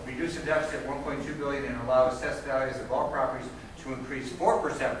 4, reduce the deficit $1.2 billion and allow assessed values of all properties to increase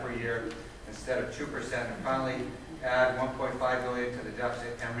 4% per year instead of 2%. And finally, add $1.5 billion to the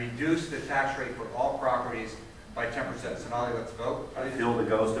deficit and reduce the tax rate for all properties by 10%. Sonali, let's vote. I feel the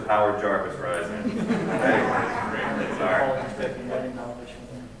ghost of Howard Jarvis rising. Sorry.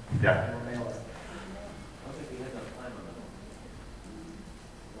 Yeah.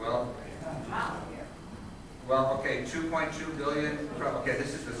 Well, okay, 2.2 billion. Okay,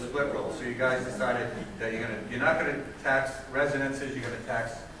 this is the split roll. So you guys decided that you're not going to tax residences. You're going to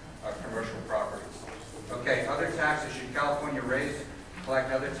tax commercial properties. Okay, other taxes. Should California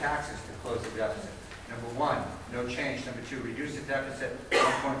collect other taxes to close the deficit? Number 1, no change. Number 2, reduce the deficit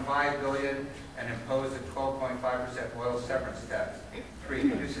 $1.5 billion and impose a 12.5% oil severance tax. 3,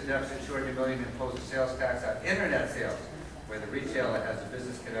 reduce the deficit $200 million and impose a sales tax on internet sales where the retailer has a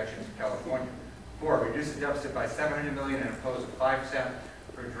business connection to California. 4, reduce the deficit by $700 million and impose a 5%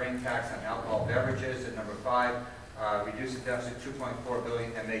 per drink tax on alcohol beverages. And number 5, reduce the deficit $2.4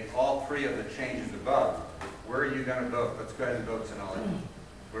 billion and make all 3 of the changes above. Where are you going to vote? Let's go ahead and vote, Sonali.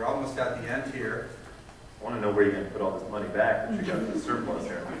 We're almost at the end here. I want to know where you're going to put all this money back that you got the surplus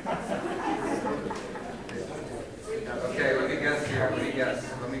here. Okay, let me guess here. Let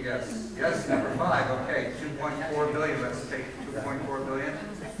me guess. Yes, number 5. Okay, 2.4 billion. Let's take 2.4 billion.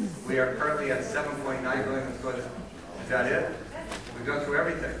 We are currently at 7.9 billion. Let's go ahead. Is that it? We go through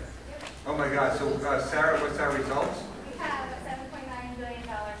everything. Oh my God. So, Sarah, what's our results? We have a $7.9 billion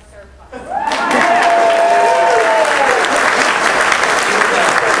surplus.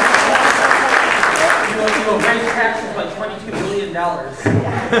 You will raise taxes by $22 billion.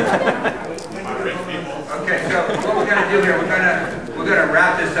 Okay, so what we're going to do here, we're going to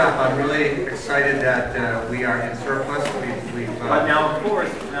wrap this up. I'm really excited that we are in surplus. But now, of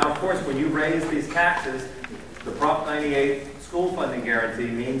course, when you raise these taxes, the Prop 98 school funding guarantee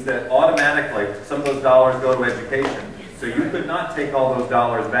means that automatically some of those dollars go to education. So you could not take all those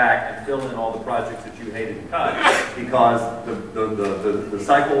dollars back and fill in all the projects that you hated to cut because the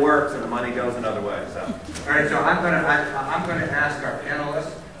cycle works and the money goes another way. So. All right, so I'm going to ask our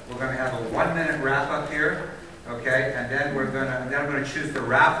panelists. We're going to have a 1-minute wrap up here, okay, and then I'm going to choose the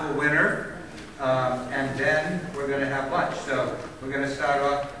raffle winner. and then we're going to have lunch. So we're going to start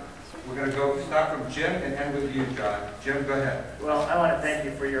off. We're going to start from Jim and end with you, John. Jim, go ahead. Well, I want to thank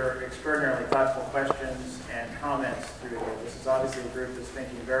you for your extraordinarily thoughtful questions and comments through here. This is obviously a group that's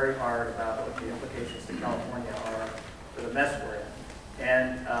thinking very hard about what the implications to California are for the mess we're in.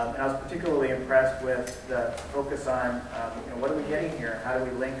 And I was particularly impressed with the focus on, what are we getting here? How do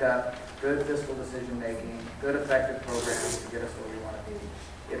we link up good fiscal decision-making, good effective programs to get us where we want to be?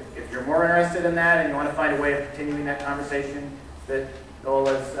 If you're more interested in that and you want to find a way of continuing that conversation that Noel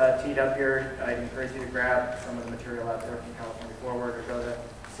has teed up here, I'd encourage you to grab some of the material out there from California Forward or go to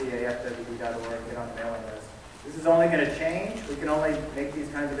cafwd.org, get on the mailing list. This is only going to change. We can only make these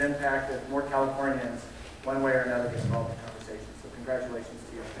kinds of impact if more Californians, one way or another, get involved in the conversation. So congratulations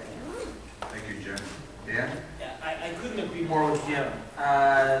to you. Thank you. Thank you, Jim. Dan? Yeah, I couldn't agree more with Jim.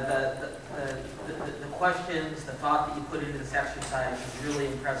 The questions, the thought that you put into this exercise is really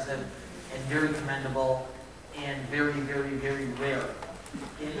impressive and very commendable and very, very, very rare.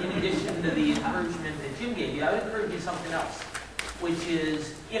 In addition to the encouragement that Jim gave you, I would encourage you something else, which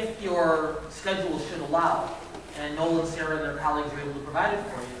is if your schedule should allow, and Noel and Sarah and their colleagues are able to provide it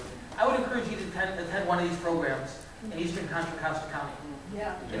for you, I would encourage you to attend one of these programs in eastern Contra Costa County,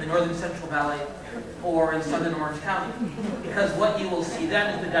 in the northern Central Valley, or in southern Orange County. Because what you will see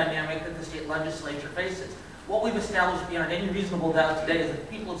then is the dynamic that the state legislature faces. What we've established beyond any reasonable doubt today is that the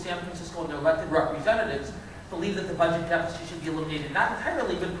people of San Francisco and their elected representatives believe that the budget deficit should be eliminated, not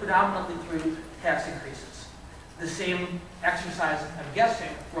entirely, but predominantly through tax increases. The same exercise, I'm guessing,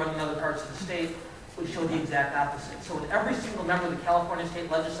 run in other parts of the state would show the exact opposite. So when every single member of the California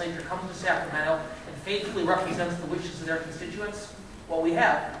State Legislature comes to Sacramento and faithfully represents the wishes of their constituents, what we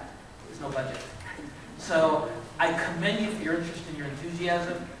have is no budget. So I commend you for your interest and your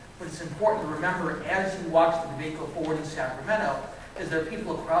enthusiasm, but it's important to remember as you watch the debate go forward in Sacramento, is there are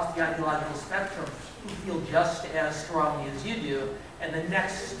people across the ideological spectrum who feel just as strongly as you do, and the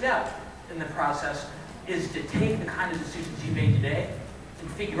next step in the process is to take the kind of decisions you made today and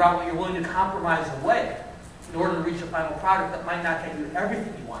figure out what you're willing to compromise away in order to reach a final product that might not get you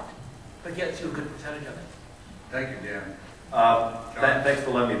everything you want, but gets you a good percentage of it. Thank you, Dan. Thanks for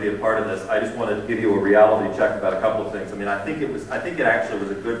letting me be a part of this. I just wanted to give you a reality check about a couple of things. I mean, I think it actually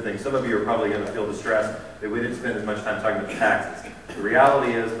was a good thing. Some of you are probably going to feel distressed that we didn't spend as much time talking about the taxes. The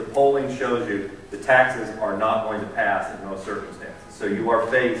reality is the polling shows you the taxes are not going to pass in most circumstances. So you are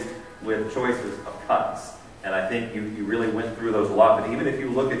faced with choices of cuts. And I think you really went through those a lot. But even if you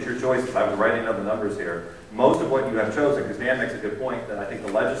look at your choices, I was writing down the numbers here, most of what you have chosen, because Dan makes a good point, that I think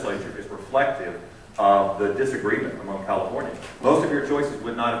the legislature is reflective of the disagreement among Californians. Most of your choices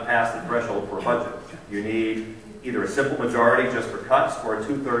would not have passed the threshold for a budget. You need either a simple majority just for cuts or a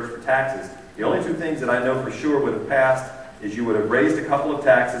 2/3 for taxes. The only two things that I know for sure would have passed is you would have raised a couple of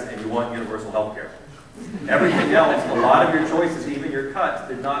taxes and you want universal health care. Everything else, a lot of your choices, even your cuts,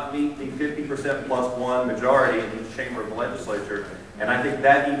 did not meet the 50% plus one majority in each chamber of the legislature. And I think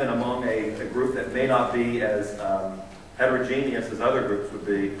that even among a group that may not be as heterogeneous as other groups would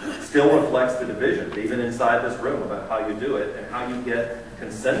be, still reflects the division, even inside this room, about how you do it and how you get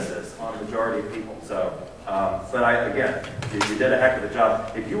consensus on a majority of people. So, but again, you did a heck of a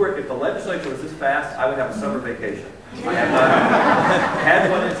job. If the legislature was this fast, I would have a summer vacation. I have not had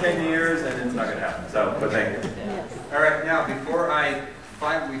one in 10 years, and it's not going to happen. So, but thank you. All right, now before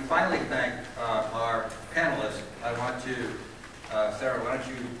we finally thank our panelists, I want to, Sarah, why don't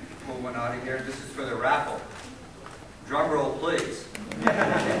you pull one out of here? This is for the raffle. Drum roll, please.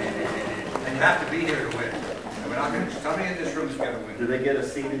 And you have to be here to win. And we're not going to. Somebody in this room is going to win. Do they get a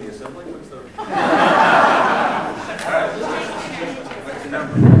seat in the assembly? What's the? All right. What's the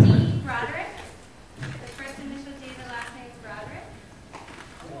number? D. Broderick. The first initial D, the last name is Broderick.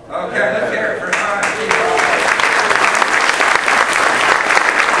 Okay, let's hear it for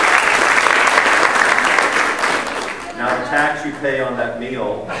Now the tax you pay on that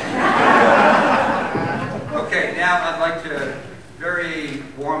meal. Okay, now I'd like to very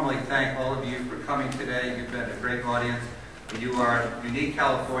warmly thank all of you for coming today. You've been a great audience. You are unique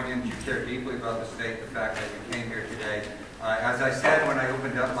Californians. You care deeply about the state, the fact that you came here today. As I said when I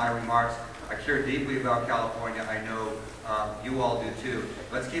opened up my remarks, I care deeply about California. I know you all do too.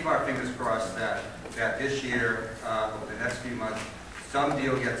 Let's keep our fingers crossed that this year, over the next few months, some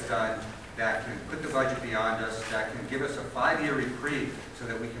deal gets done that can put the budget beyond us, that can give us a 5-year reprieve so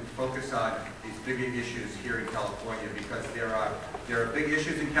that we can focus on these bigger issues here in California, because there are big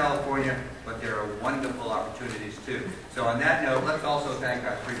issues in California, but there are wonderful opportunities too. So on that note, let's also thank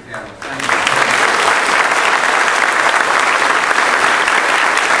our 3 panelists. Thank you.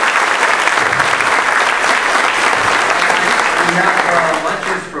 We have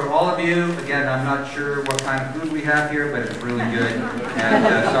lunches from all of you. you. Again, I'm not sure what kind of food we have here, but it's really good.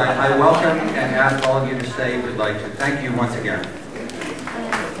 And so I welcome and ask all of you to stay if you'd like to. Thank you once again.